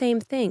did the same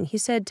thing. He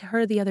said to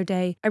her the other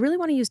day, I really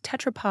want to use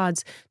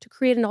tetrapods to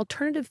create an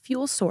alternative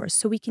fuel source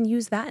so we can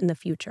use that in the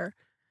future.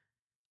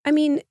 I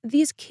mean,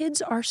 these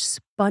kids are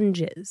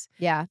sponges.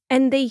 Yeah.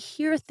 And they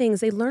hear things,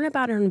 they learn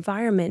about our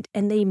environment,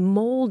 and they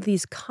mold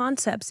these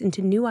concepts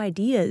into new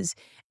ideas,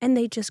 and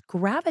they just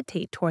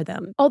gravitate toward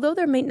them. Although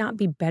there may not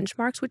be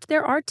benchmarks, which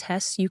there are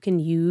tests you can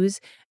use,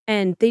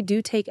 and they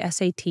do take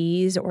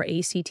SATs or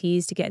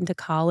ACTs to get into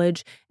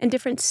college, and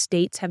different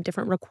states have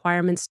different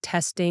requirements,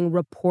 testing,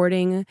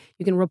 reporting.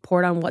 You can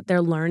report on what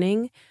they're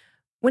learning.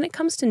 When it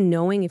comes to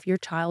knowing if your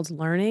child's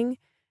learning,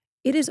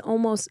 it is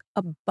almost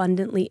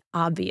abundantly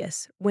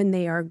obvious when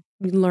they are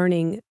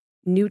learning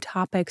new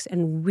topics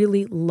and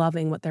really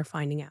loving what they're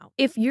finding out.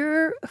 If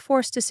you're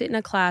forced to sit in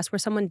a class where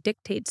someone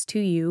dictates to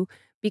you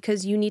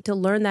because you need to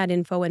learn that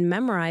info and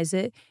memorize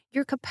it,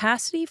 your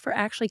capacity for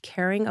actually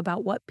caring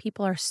about what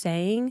people are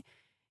saying,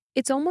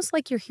 it's almost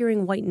like you're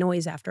hearing white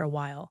noise after a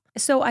while.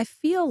 So I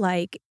feel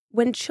like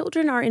when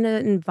children are in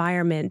an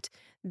environment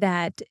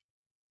that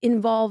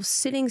involves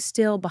sitting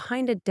still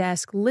behind a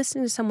desk,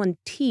 listening to someone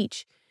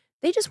teach,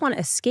 they just want to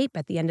escape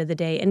at the end of the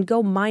day and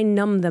go mind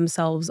numb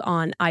themselves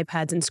on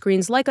iPads and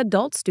screens like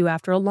adults do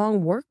after a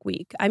long work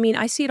week. I mean,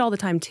 I see it all the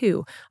time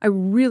too. I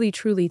really,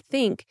 truly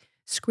think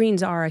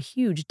screens are a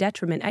huge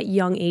detriment at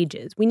young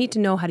ages. We need to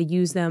know how to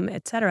use them,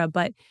 et cetera,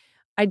 but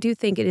I do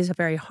think it is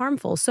very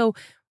harmful. So,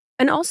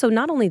 and also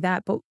not only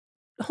that, but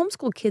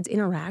homeschool kids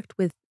interact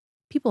with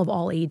people of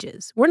all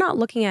ages. We're not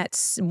looking at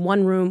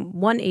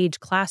one age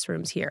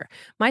classrooms here.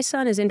 My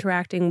son is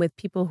interacting with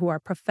people who are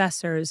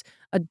professors,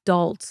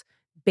 adults,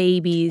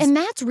 babies. And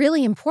that's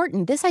really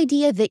important. This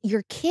idea that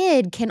your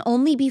kid can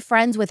only be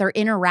friends with or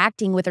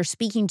interacting with or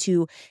speaking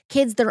to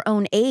kids their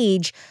own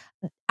age,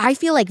 I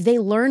feel like they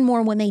learn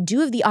more when they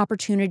do have the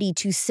opportunity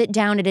to sit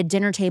down at a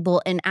dinner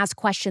table and ask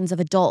questions of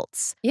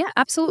adults. Yeah,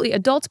 absolutely.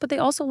 Adults, but they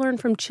also learn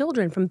from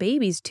children, from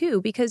babies too,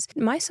 because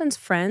my son's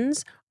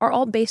friends are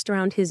all based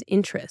around his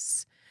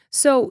interests.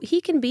 So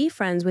he can be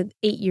friends with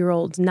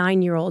 8-year-olds,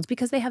 9-year-olds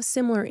because they have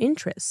similar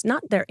interests,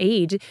 not their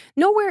age.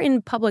 Nowhere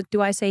in public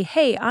do I say,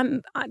 hey,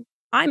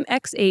 I'm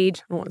X age.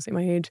 I don't want to say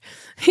my age.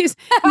 He's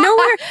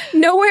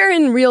nowhere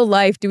in real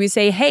life do we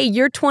say, hey,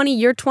 you're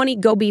 20,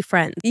 go be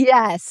friends.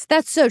 Yes,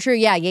 that's so true.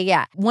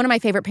 Yeah. One of my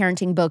favorite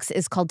parenting books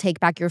is called Take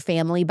Back Your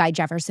Family by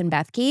Jefferson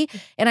Bethke.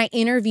 And I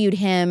interviewed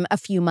him a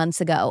few months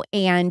ago.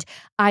 And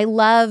I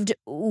loved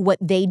what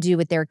they do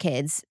with their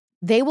kids.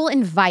 They will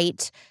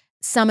invite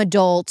some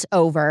adult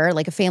over,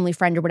 like a family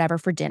friend or whatever,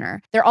 for dinner.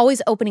 They're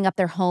always opening up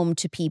their home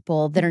to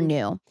people that are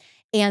new.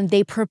 And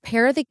they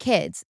prepare the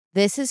kids.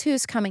 This is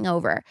who's coming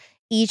over.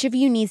 Each of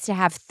you needs to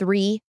have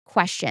 3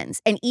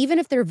 questions. And even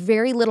if they're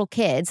very little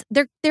kids,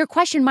 their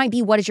question might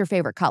be, what is your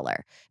favorite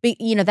color? But,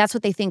 that's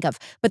what they think of.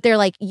 But they're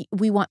like,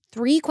 we want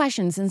 3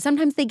 questions. And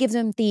sometimes they give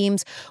them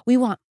themes. We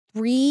want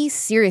 3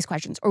 serious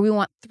questions, or we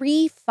want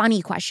 3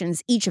 funny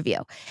questions, each of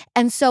you.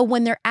 And so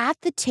when they're at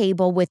the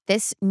table with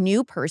this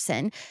new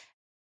person,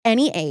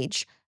 any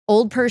age,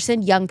 old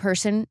person, young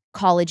person,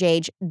 college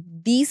age,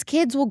 these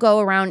kids will go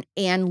around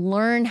and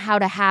learn how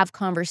to have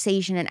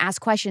conversation and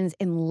ask questions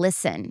and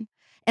listen.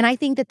 And I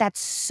think that that's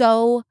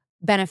so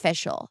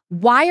beneficial.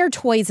 Why are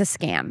toys a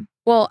scam?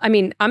 Well, I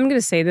mean, I'm going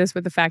to say this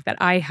with the fact that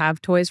I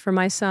have toys for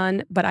my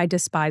son, but I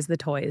despise the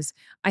toys.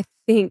 I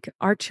think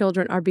our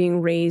children are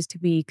being raised to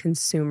be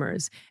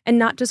consumers, and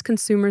not just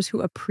consumers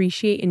who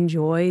appreciate,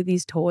 enjoy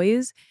these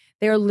toys.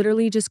 They are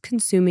literally just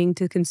consuming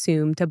to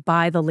consume, to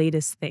buy the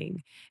latest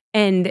thing.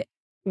 And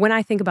when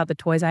I think about the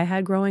toys I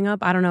had growing up,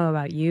 I don't know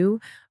about you,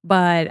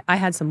 but I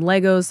had some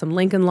Legos, some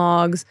Lincoln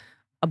Logs,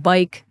 a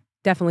bike,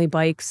 definitely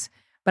bikes,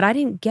 but I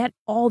didn't get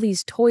all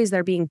these toys that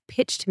are being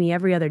pitched to me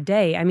every other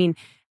day. I mean,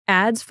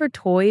 ads for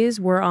toys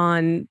were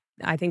on,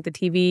 I think, the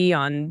TV,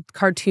 on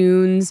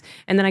cartoons.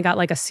 And then I got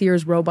like a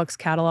Sears Robux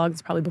catalog.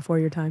 It's probably before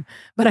your time.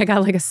 But I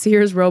got like a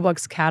Sears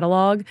Robux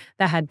catalog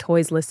that had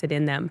toys listed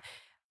in them.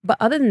 But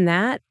other than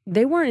that,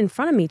 they weren't in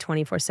front of me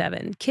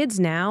 24/7. Kids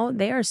now,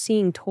 they are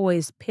seeing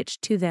toys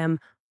pitched to them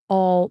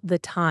all the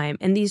time.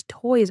 And these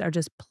toys are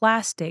just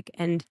plastic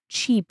and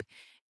cheap.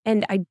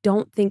 And I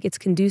don't think it's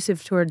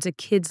conducive towards a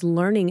kid's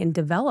learning and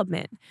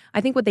development.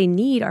 I think what they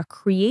need are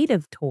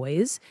creative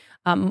toys.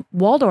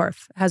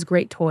 Waldorf has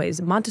great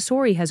toys.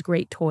 Montessori has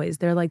great toys.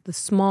 They're like the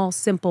small,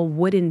 simple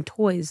wooden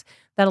toys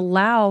that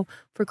allow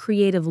for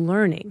creative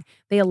learning.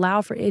 They allow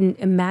for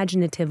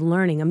imaginative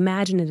learning,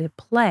 imaginative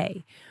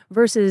play,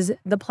 versus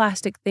the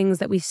plastic things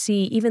that we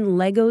see, even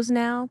Legos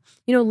now.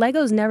 You know,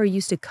 Legos never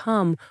used to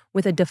come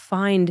with a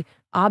defined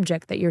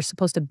object that you're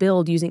supposed to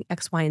build using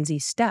X, Y, and Z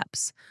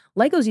steps.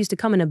 Legos used to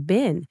come in a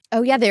bin.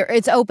 Oh, yeah,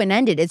 it's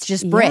open-ended. It's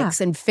just bricks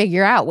and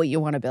figure out what you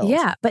want to build.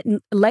 Yeah, but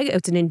Lego,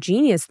 it's an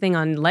ingenious thing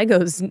on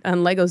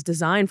Lego's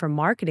design for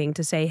marketing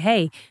to say,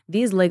 hey,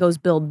 these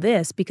Legos build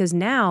this, because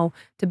now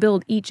to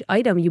build each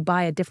item, you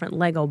buy a different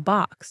Lego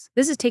box.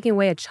 This is taking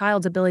away a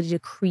child's ability to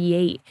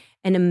create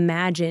and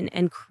imagine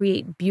and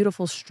create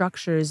beautiful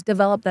structures,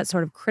 develop that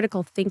sort of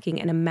critical thinking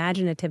and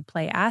imaginative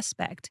play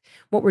aspect.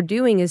 What we're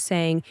doing is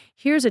saying,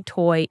 here's a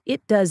toy,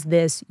 it does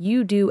this,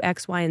 you do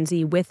X, Y, and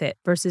Z with it,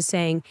 versus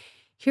saying,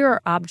 here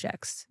are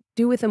objects,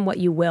 do with them what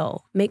you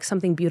will, make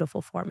something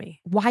beautiful for me.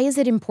 Why is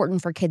it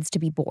important for kids to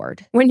be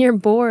bored? When you're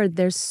bored,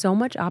 there's so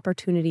much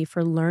opportunity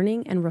for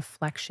learning and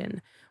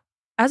reflection.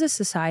 As a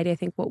society, I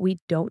think what we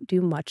don't do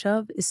much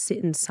of is sit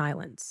in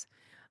silence.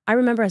 I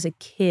remember as a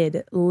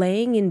kid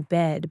laying in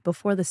bed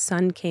before the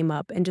sun came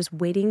up and just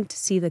waiting to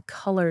see the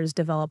colors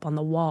develop on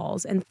the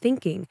walls and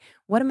thinking,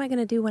 what am I going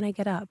to do when I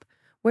get up?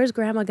 Where's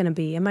grandma going to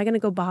be? Am I going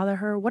to go bother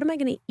her? What am I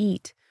going to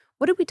eat?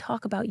 What did we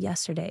talk about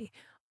yesterday?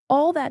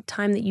 All that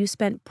time that you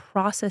spent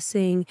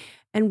processing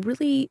and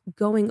really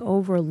going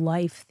over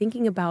life,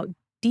 thinking about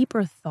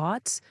deeper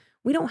thoughts,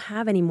 we don't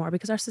have anymore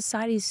because our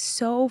society is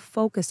so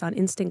focused on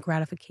instant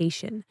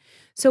gratification.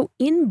 So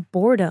in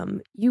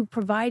boredom, you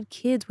provide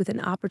kids with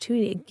an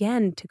opportunity,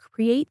 again, to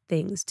create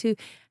things, to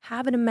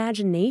have an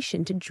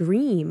imagination, to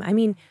dream. I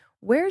mean,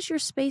 where's your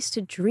space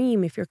to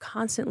dream if you're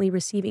constantly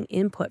receiving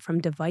input from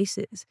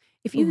devices?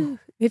 If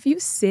you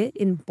sit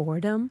in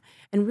boredom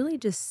and really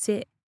just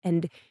sit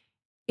and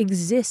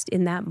exist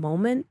in that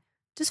moment,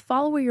 just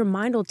follow where your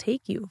mind will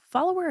take you.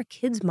 Follow where a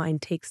kid's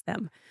mind takes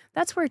them.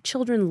 That's where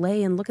children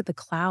lay and look at the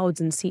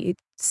clouds and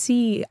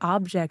see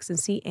objects and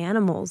see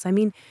animals. I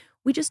mean,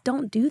 we just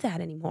don't do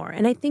that anymore.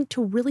 And I think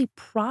to really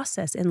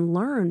process and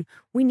learn,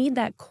 we need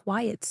that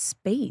quiet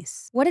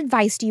space. What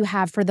advice do you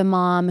have for the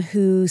mom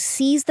who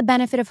sees the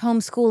benefit of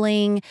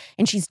homeschooling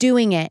and she's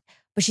doing it,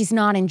 but she's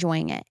not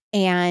enjoying it,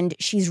 and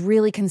she's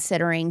really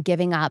considering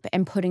giving up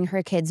and putting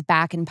her kids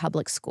back in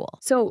public school?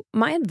 So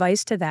my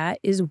advice to that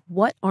is,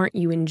 what aren't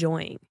you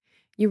enjoying?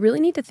 You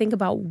really need to think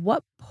about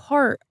what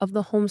part of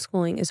the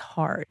homeschooling is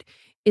hard.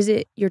 Is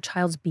it your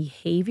child's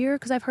behavior?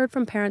 Because I've heard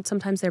from parents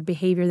sometimes their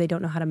behavior they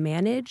don't know how to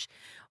manage.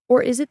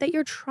 Or is it that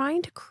you're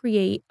trying to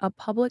create a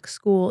public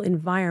school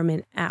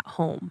environment at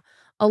home?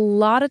 A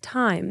lot of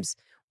times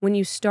when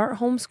you start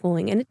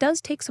homeschooling, and it does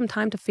take some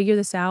time to figure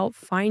this out,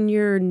 find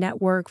your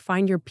network,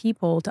 find your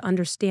people to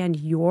understand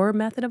your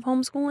method of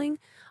homeschooling,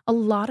 a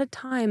lot of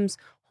times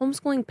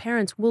homeschooling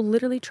parents will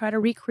literally try to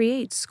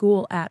recreate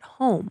school at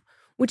home,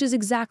 which is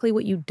exactly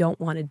what you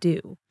don't want to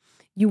do.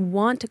 You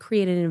want to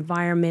create an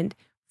environment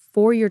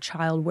for your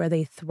child where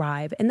they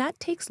thrive, and that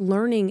takes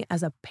learning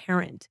as a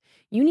parent.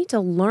 You need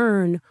to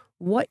learn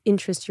what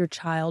interests your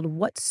child,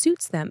 what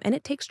suits them, and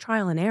it takes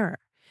trial and error.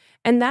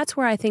 And that's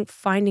where I think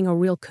finding a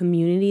real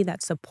community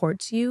that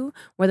supports you,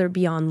 whether it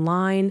be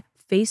online,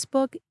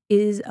 Facebook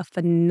is a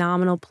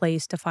phenomenal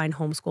place to find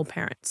homeschool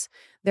parents.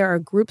 There are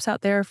groups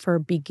out there for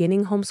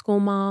beginning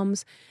homeschool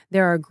moms.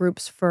 There are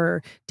groups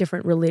for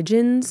different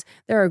religions.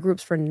 There are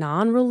groups for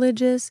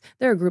non-religious.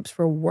 There are groups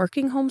for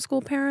working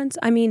homeschool parents.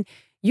 I mean,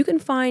 you can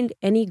find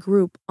any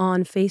group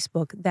on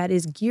Facebook that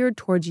is geared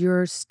towards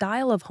your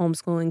style of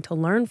homeschooling to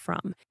learn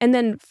from. And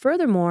then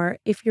furthermore,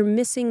 if you're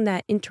missing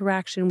that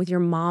interaction with your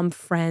mom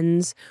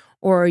friends,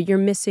 or you're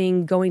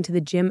missing going to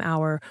the gym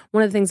hour,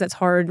 one of the things that's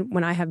hard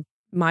when I have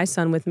my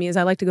son with me is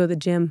I like to go to the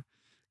gym.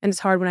 And it's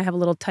hard when I have a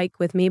little tyke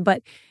with me.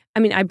 But I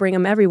mean, I bring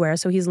him everywhere,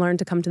 so he's learned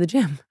to come to the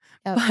gym.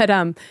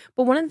 Yep.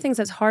 But one of the things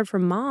that's hard for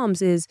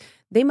moms is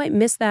they might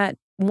miss that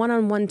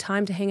one-on-one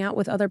time to hang out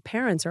with other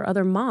parents or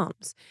other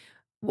moms.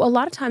 a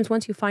lot of times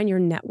once you find your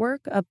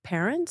network of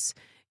parents,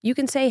 you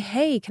can say,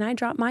 hey, can I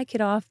drop my kid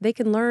off? They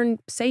can learn,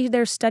 say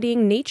they're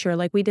studying nature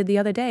like we did the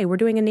other day. We're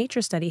doing a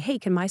nature study. Hey,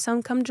 can my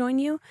son come join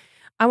you?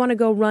 I want to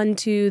go run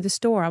to the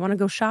store. I want to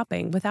go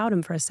shopping without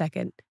him for a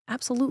second.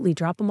 Absolutely,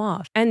 drop him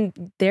off.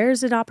 And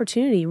there's an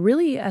opportunity.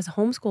 Really, as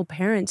homeschool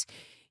parents,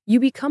 you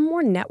become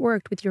more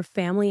networked with your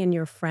family and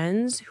your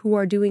friends who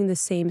are doing the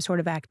same sort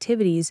of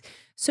activities.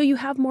 So you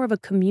have more of a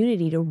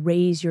community to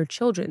raise your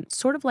children,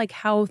 sort of like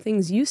how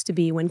things used to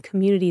be when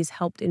communities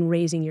helped in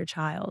raising your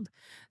child.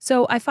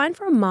 So I find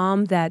for a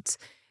mom that's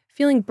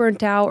feeling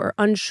burnt out or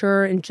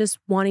unsure and just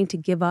wanting to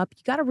give up,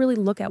 you got to really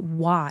look at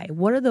why.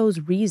 What are those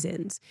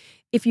reasons?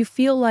 If you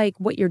feel like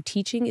what you're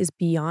teaching is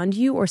beyond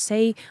you, or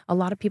say a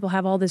lot of people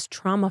have all this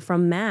trauma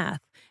from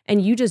math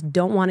and you just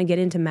don't want to get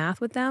into math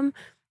with them,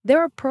 there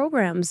are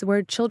programs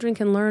where children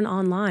can learn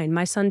online.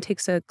 My son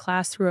takes a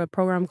class through a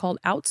program called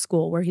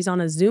OutSchool, where he's on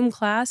a Zoom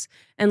class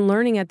and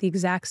learning at the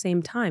exact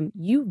same time.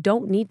 You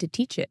don't need to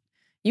teach it.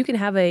 You can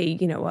have a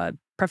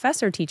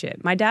professor teach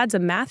it. My dad's a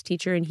math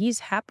teacher and he's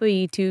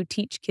happy to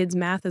teach kids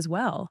math as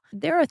well.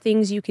 There are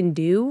things you can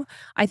do.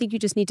 I think you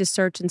just need to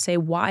search and say,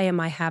 why am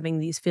I having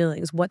these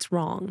feelings? What's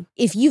wrong?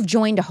 If you've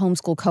joined a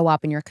homeschool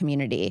co-op in your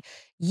community,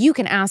 you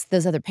can ask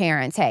those other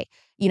parents, hey,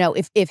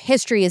 if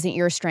history isn't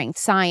your strength,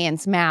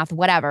 science, math,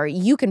 whatever,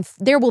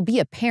 there will be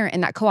a parent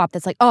in that co-op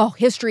that's like, oh,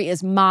 history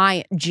is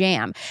my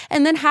jam.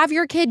 And then have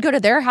your kid go to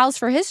their house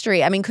for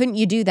history. I mean, couldn't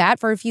you do that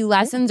for a few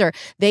lessons? Or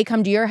they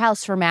come to your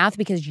house for math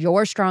because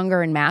you're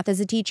stronger in math as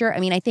a teacher? I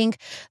mean, I think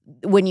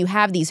when you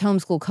have these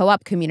homeschool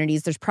co-op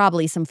communities, there's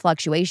probably some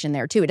fluctuation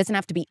there too. It doesn't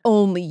have to be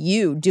only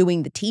you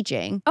doing the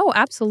teaching. Oh,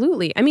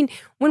 absolutely. I mean,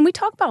 when we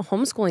talk about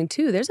homeschooling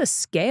too, there's a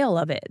scale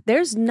of it.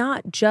 There's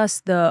not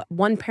just the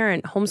one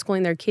parent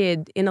homeschooling their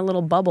kid in a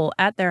little bubble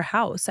at their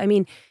house. I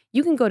mean,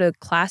 you can go to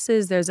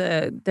classes. There's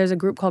a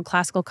group called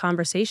Classical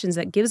Conversations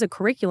that gives a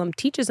curriculum,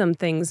 teaches them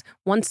things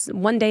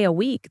one day a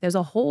week. There's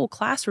a whole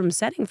classroom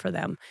setting for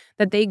them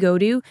that they go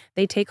to.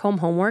 They take home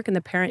homework and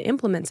the parent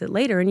implements it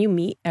later, and you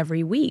meet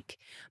every week.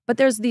 But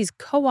there's these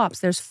co-ops,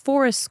 there's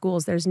forest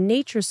schools, there's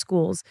nature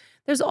schools.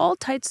 There's all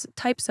types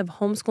of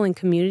homeschooling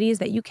communities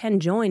that you can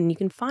join and you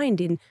can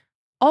find in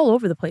all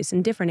over the place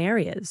in different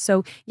areas.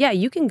 So yeah,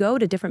 you can go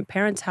to different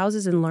parents'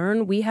 houses and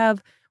learn. We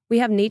have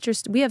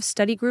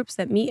study groups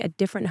that meet at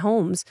different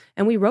homes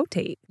and we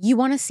rotate. You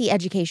want to see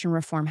education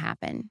reform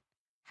happen.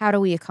 How do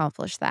we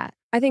accomplish that?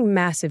 I think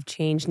massive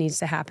change needs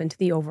to happen to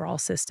the overall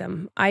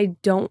system. I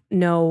don't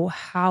know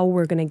how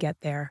we're going to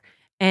get there.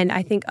 And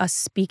I think us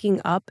speaking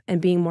up and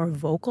being more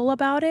vocal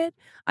about it,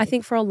 I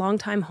think for a long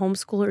time,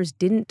 homeschoolers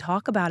didn't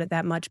talk about it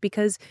that much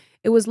because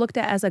it was looked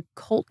at as a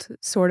cult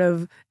sort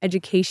of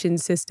education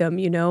system,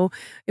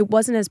 It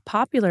wasn't as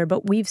popular,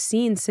 but we've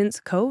seen since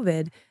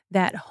COVID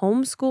that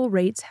homeschool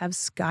rates have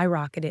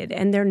skyrocketed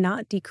and they're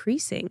not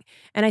decreasing.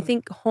 And I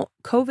think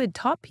COVID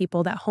taught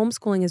people that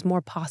homeschooling is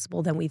more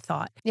possible than we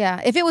thought. Yeah,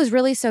 if it was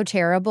really so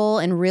terrible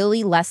and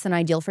really less than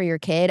ideal for your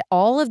kid,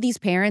 all of these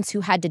parents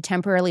who had to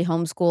temporarily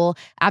homeschool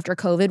after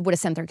COVID would have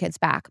sent their kids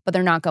back, but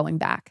they're not going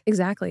back.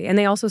 Exactly. And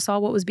they also saw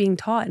what was being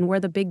taught and where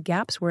the big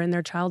gaps were in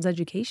their child's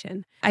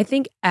education. I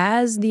think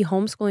as the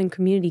homeschooling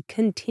community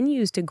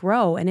continues to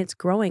grow, and it's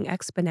growing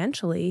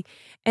exponentially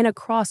and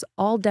across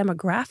all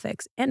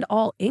demographics and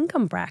all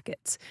income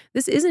brackets,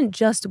 this isn't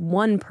just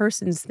one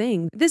person's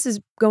thing. This is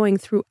going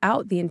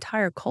throughout the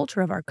entire culture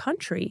of our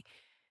country.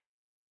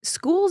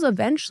 Schools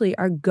eventually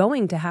are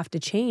going to have to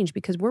change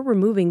because we're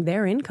removing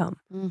their income.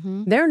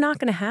 Mm-hmm. They're not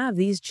going to have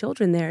these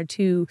children there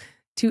to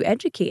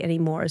educate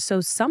anymore. So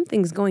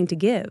something's going to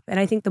give. And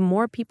I think the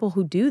more people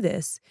who do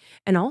this,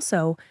 and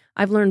also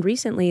I've learned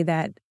recently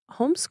that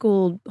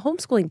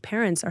homeschooling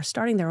parents are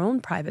starting their own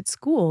private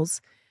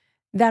schools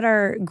that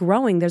are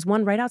growing. There's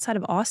one right outside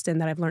of Austin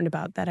that I've learned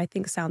about that I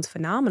think sounds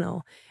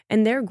phenomenal.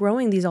 And they're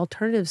growing these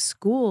alternative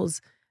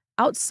schools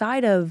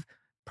outside of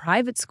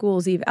private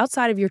schools, even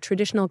outside of your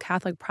traditional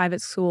Catholic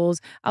private schools,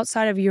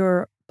 outside of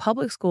your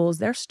public schools.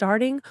 They're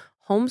starting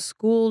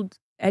homeschooled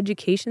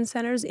education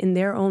centers in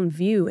their own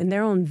view, in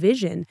their own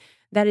vision,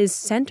 that is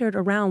centered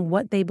around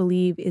what they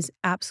believe is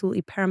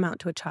absolutely paramount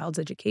to a child's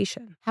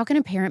education. How can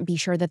a parent be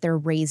sure that they're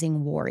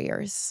raising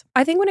warriors?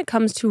 I think when it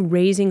comes to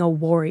raising a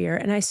warrior,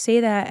 and I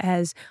say that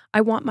as I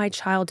want my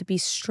child to be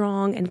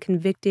strong and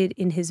convicted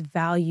in his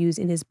values,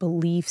 in his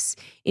beliefs,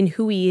 in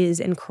who he is,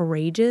 and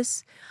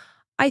courageous,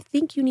 I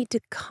think you need to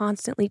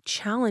constantly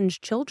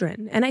challenge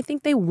children. And I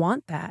think they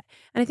want that.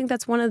 And I think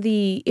that's one of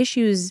the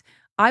issues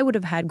I would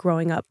have had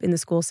growing up in the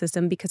school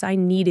system because I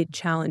needed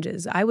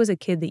challenges. I was a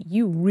kid that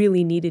you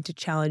really needed to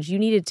challenge. You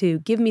needed to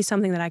give me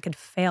something that I could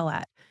fail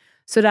at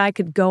so that I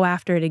could go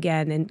after it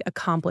again and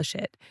accomplish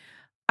it.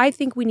 I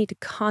think we need to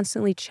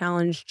constantly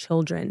challenge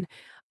children.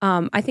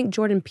 I think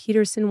Jordan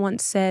Peterson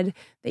once said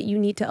that you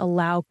need to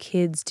allow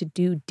kids to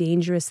do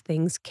dangerous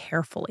things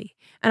carefully.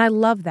 And I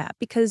love that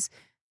because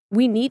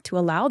we need to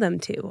allow them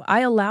to.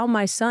 I allow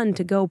my son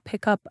to go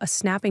pick up a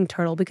snapping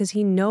turtle because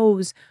he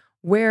knows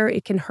where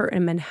it can hurt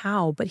him and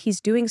how, but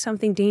he's doing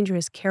something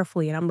dangerous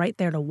carefully, and I'm right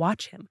there to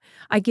watch him.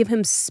 I give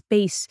him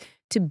space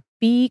to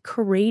be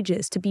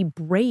courageous, to be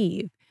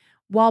brave,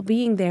 while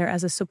being there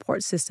as a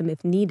support system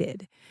if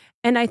needed.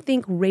 And I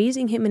think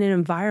raising him in an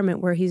environment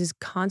where he's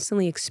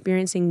constantly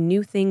experiencing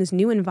new things,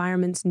 new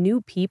environments,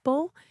 new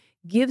people,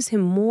 gives him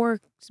more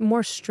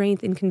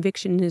strength and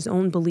conviction in his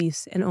own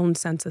beliefs and own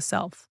sense of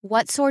self.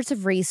 What sorts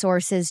of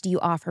resources do you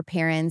offer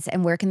parents,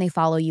 and where can they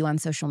follow you on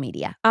social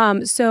media?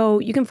 So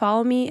you can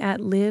follow me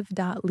at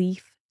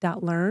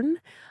live.leaf.learn.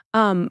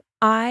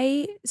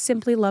 I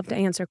simply love to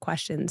answer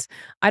questions.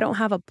 I don't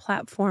have a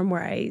platform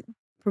where I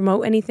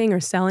promote anything or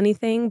sell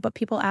anything, but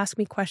people ask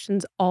me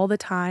questions all the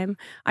time.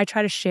 I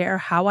try to share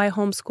how I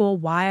homeschool,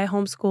 why I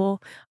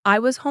homeschool. I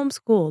was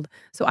homeschooled,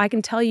 so I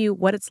can tell you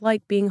what it's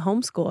like being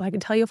homeschooled. I can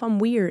tell you if I'm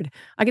weird.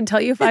 I can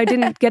tell you if I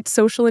didn't get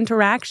social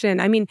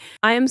interaction. I mean,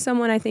 I am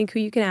someone, I think, who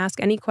you can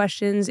ask any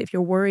questions if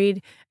you're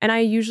worried, and I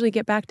usually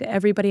get back to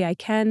everybody I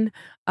can.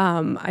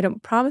 I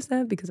don't promise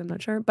that because I'm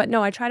not sure, but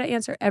no, I try to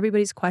answer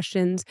everybody's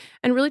questions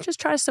and really just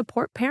try to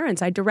support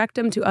parents. I direct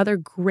them to other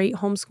great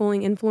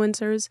homeschooling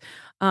influencers.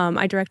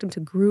 I direct them to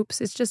groups.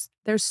 It's just,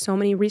 there's so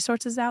many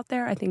resources out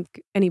there. I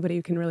think anybody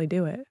who can really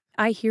do it.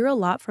 I hear a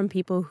lot from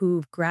people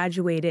who've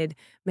graduated,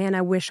 man,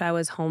 I wish I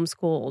was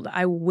homeschooled.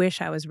 I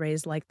wish I was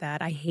raised like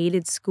that. I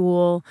hated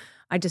school.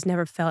 I just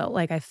never felt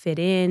like I fit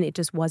in. It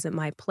just wasn't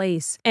my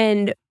place.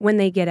 And when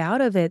they get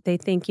out of it, they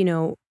think,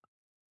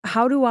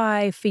 how do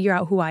I figure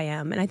out who I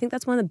am? And I think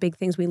that's one of the big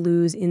things we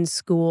lose in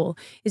school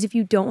is if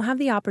you don't have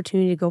the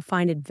opportunity to go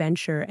find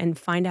adventure and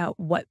find out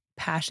what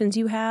passions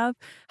you have,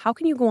 how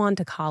can you go on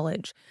to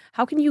college?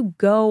 How can you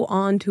go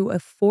on to a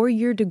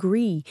 4-year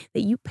degree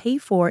that you pay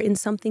for in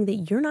something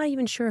that you're not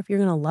even sure if you're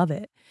going to love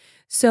it?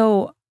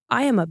 So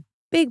I am a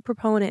big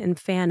proponent and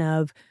fan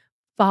of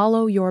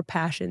follow your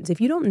passions. If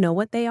you don't know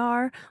what they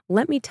are,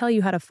 let me tell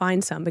you how to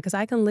find some, because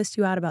I can list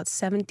you out about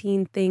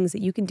 17 things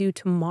that you can do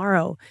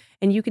tomorrow,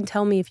 and you can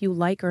tell me if you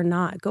like or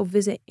not. Go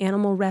visit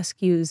animal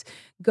rescues,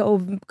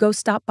 go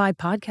stop by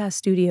podcast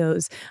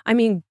studios. I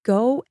mean,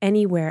 go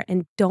anywhere,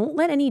 and don't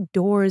let any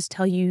doors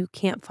tell you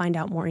can't find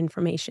out more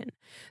information.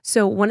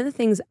 So one of the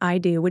things I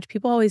do, which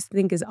people always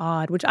think is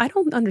odd, which I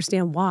don't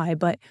understand why,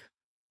 but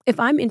if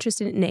I'm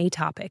interested in a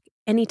topic,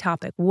 any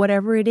topic,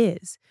 whatever it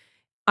is,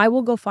 I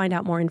will go find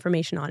out more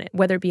information on it,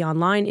 whether it be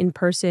online, in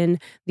person.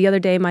 The other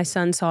day, my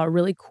son saw a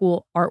really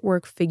cool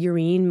artwork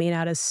figurine made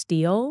out of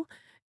steel,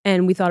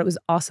 and we thought it was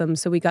awesome.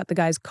 So we got the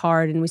guy's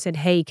card and we said,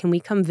 hey, can we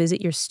come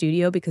visit your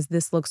studio because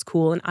this looks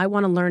cool and I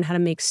want to learn how to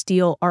make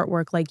steel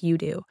artwork like you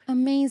do.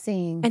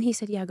 Amazing. And he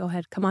said, yeah, go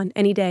ahead. Come on,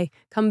 any day.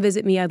 Come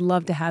visit me. I'd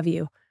love to have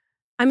you.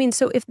 I mean,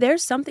 so if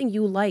there's something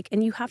you like,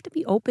 and you have to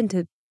be open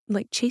to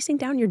like chasing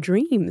down your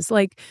dreams,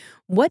 like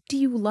what do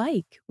you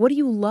like? What do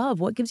you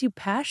love? What gives you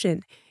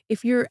passion?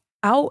 If you're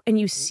out and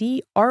you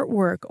see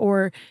artwork,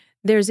 or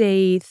there's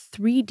a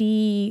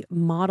 3D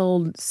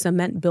modeled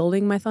cement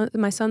building my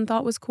son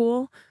thought was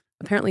cool.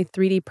 Apparently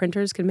 3D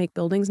printers can make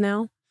buildings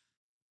now.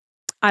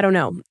 I don't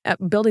know.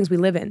 Buildings we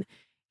live in.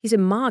 He said,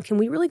 Ma, can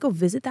we really go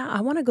visit that?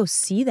 I want to go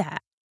see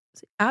that. I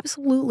said,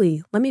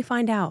 absolutely. Let me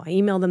find out. I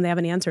emailed them. They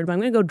haven't answered, but I'm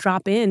going to go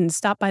drop in,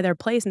 stop by their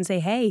place and say,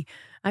 hey,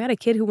 I got a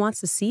kid who wants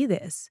to see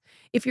this.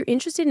 If you're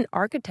interested in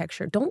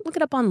architecture, don't look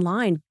it up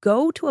online.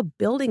 Go to a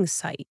building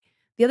site.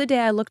 The other day,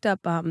 I looked up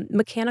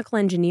mechanical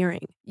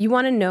engineering. You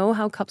want to know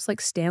how cups like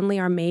Stanley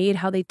are made,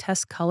 how they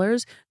test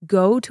colors?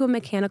 Go to a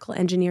mechanical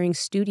engineering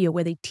studio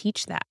where they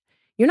teach that.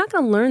 You're not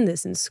going to learn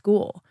this in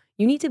school.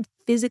 You need to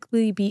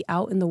physically be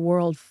out in the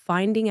world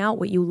finding out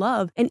what you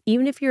love. And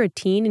even if you're a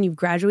teen and you've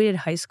graduated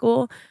high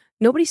school,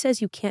 nobody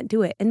says you can't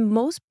do it. And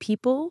most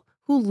people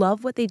who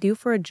love what they do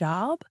for a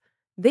job,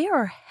 they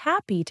are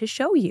happy to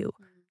show you.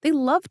 They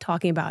love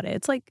talking about it.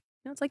 It's like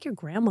your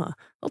grandma.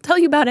 They'll tell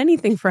you about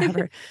anything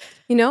forever,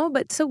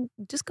 But so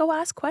just go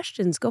ask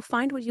questions. Go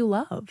find what you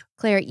love.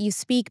 Claire, you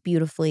speak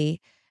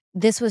beautifully.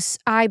 This was,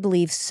 I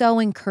believe, so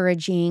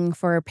encouraging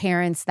for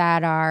parents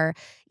that are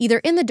either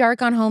in the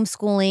dark on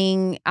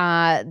homeschooling,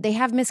 they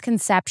have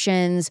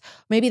misconceptions,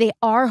 maybe they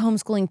are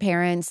homeschooling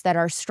parents that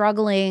are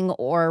struggling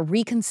or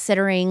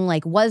reconsidering,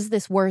 like, was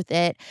this worth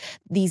it?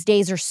 These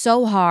days are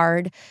so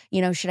hard.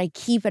 Should I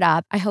keep it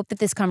up? I hope that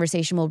this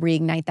conversation will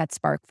reignite that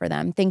spark for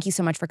them. Thank you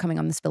so much for coming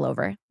on the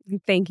Spillover.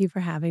 Thank you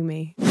for having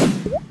me.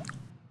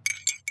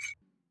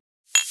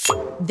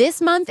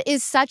 This month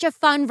is such a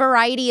fun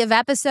variety of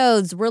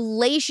episodes: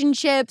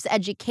 relationships,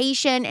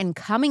 education, and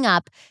coming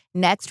up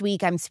next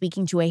week, I'm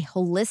speaking to a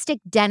holistic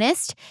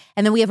dentist.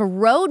 And then we have a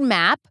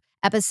roadmap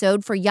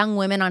episode for young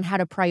women on how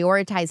to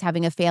prioritize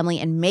having a family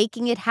and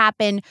making it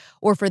happen,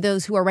 or for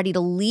those who are ready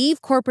to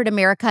leave corporate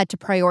America to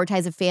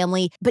prioritize a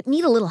family but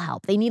need a little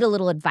help. They need a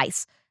little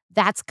advice.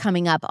 That's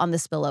coming up on The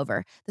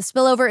Spillover. The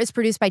Spillover is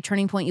produced by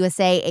Turning Point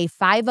USA, a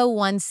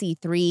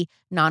 501c3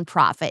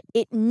 nonprofit.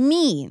 It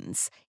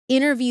means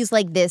Interviews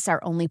like this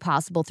are only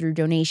possible through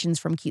donations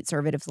from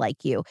cute-servatives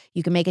like you.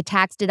 You can make a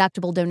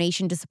tax-deductible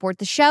donation to support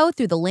the show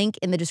through the link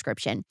in the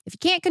description. If you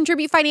can't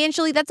contribute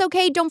financially, that's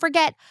okay. Don't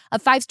forget, a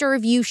 5-star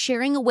review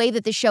sharing a way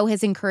that the show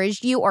has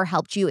encouraged you or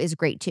helped you is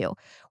great too.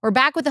 We're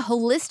back with a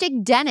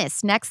holistic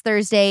dentist next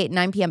Thursday,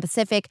 9 p.m.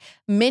 Pacific,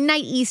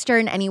 midnight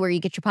Eastern, anywhere you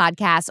get your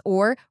podcasts,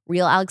 or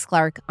Real Alex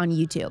Clark on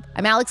YouTube.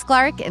 I'm Alex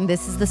Clark, and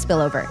this is The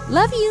Spillover.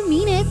 Love you,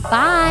 mean it.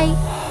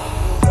 Bye.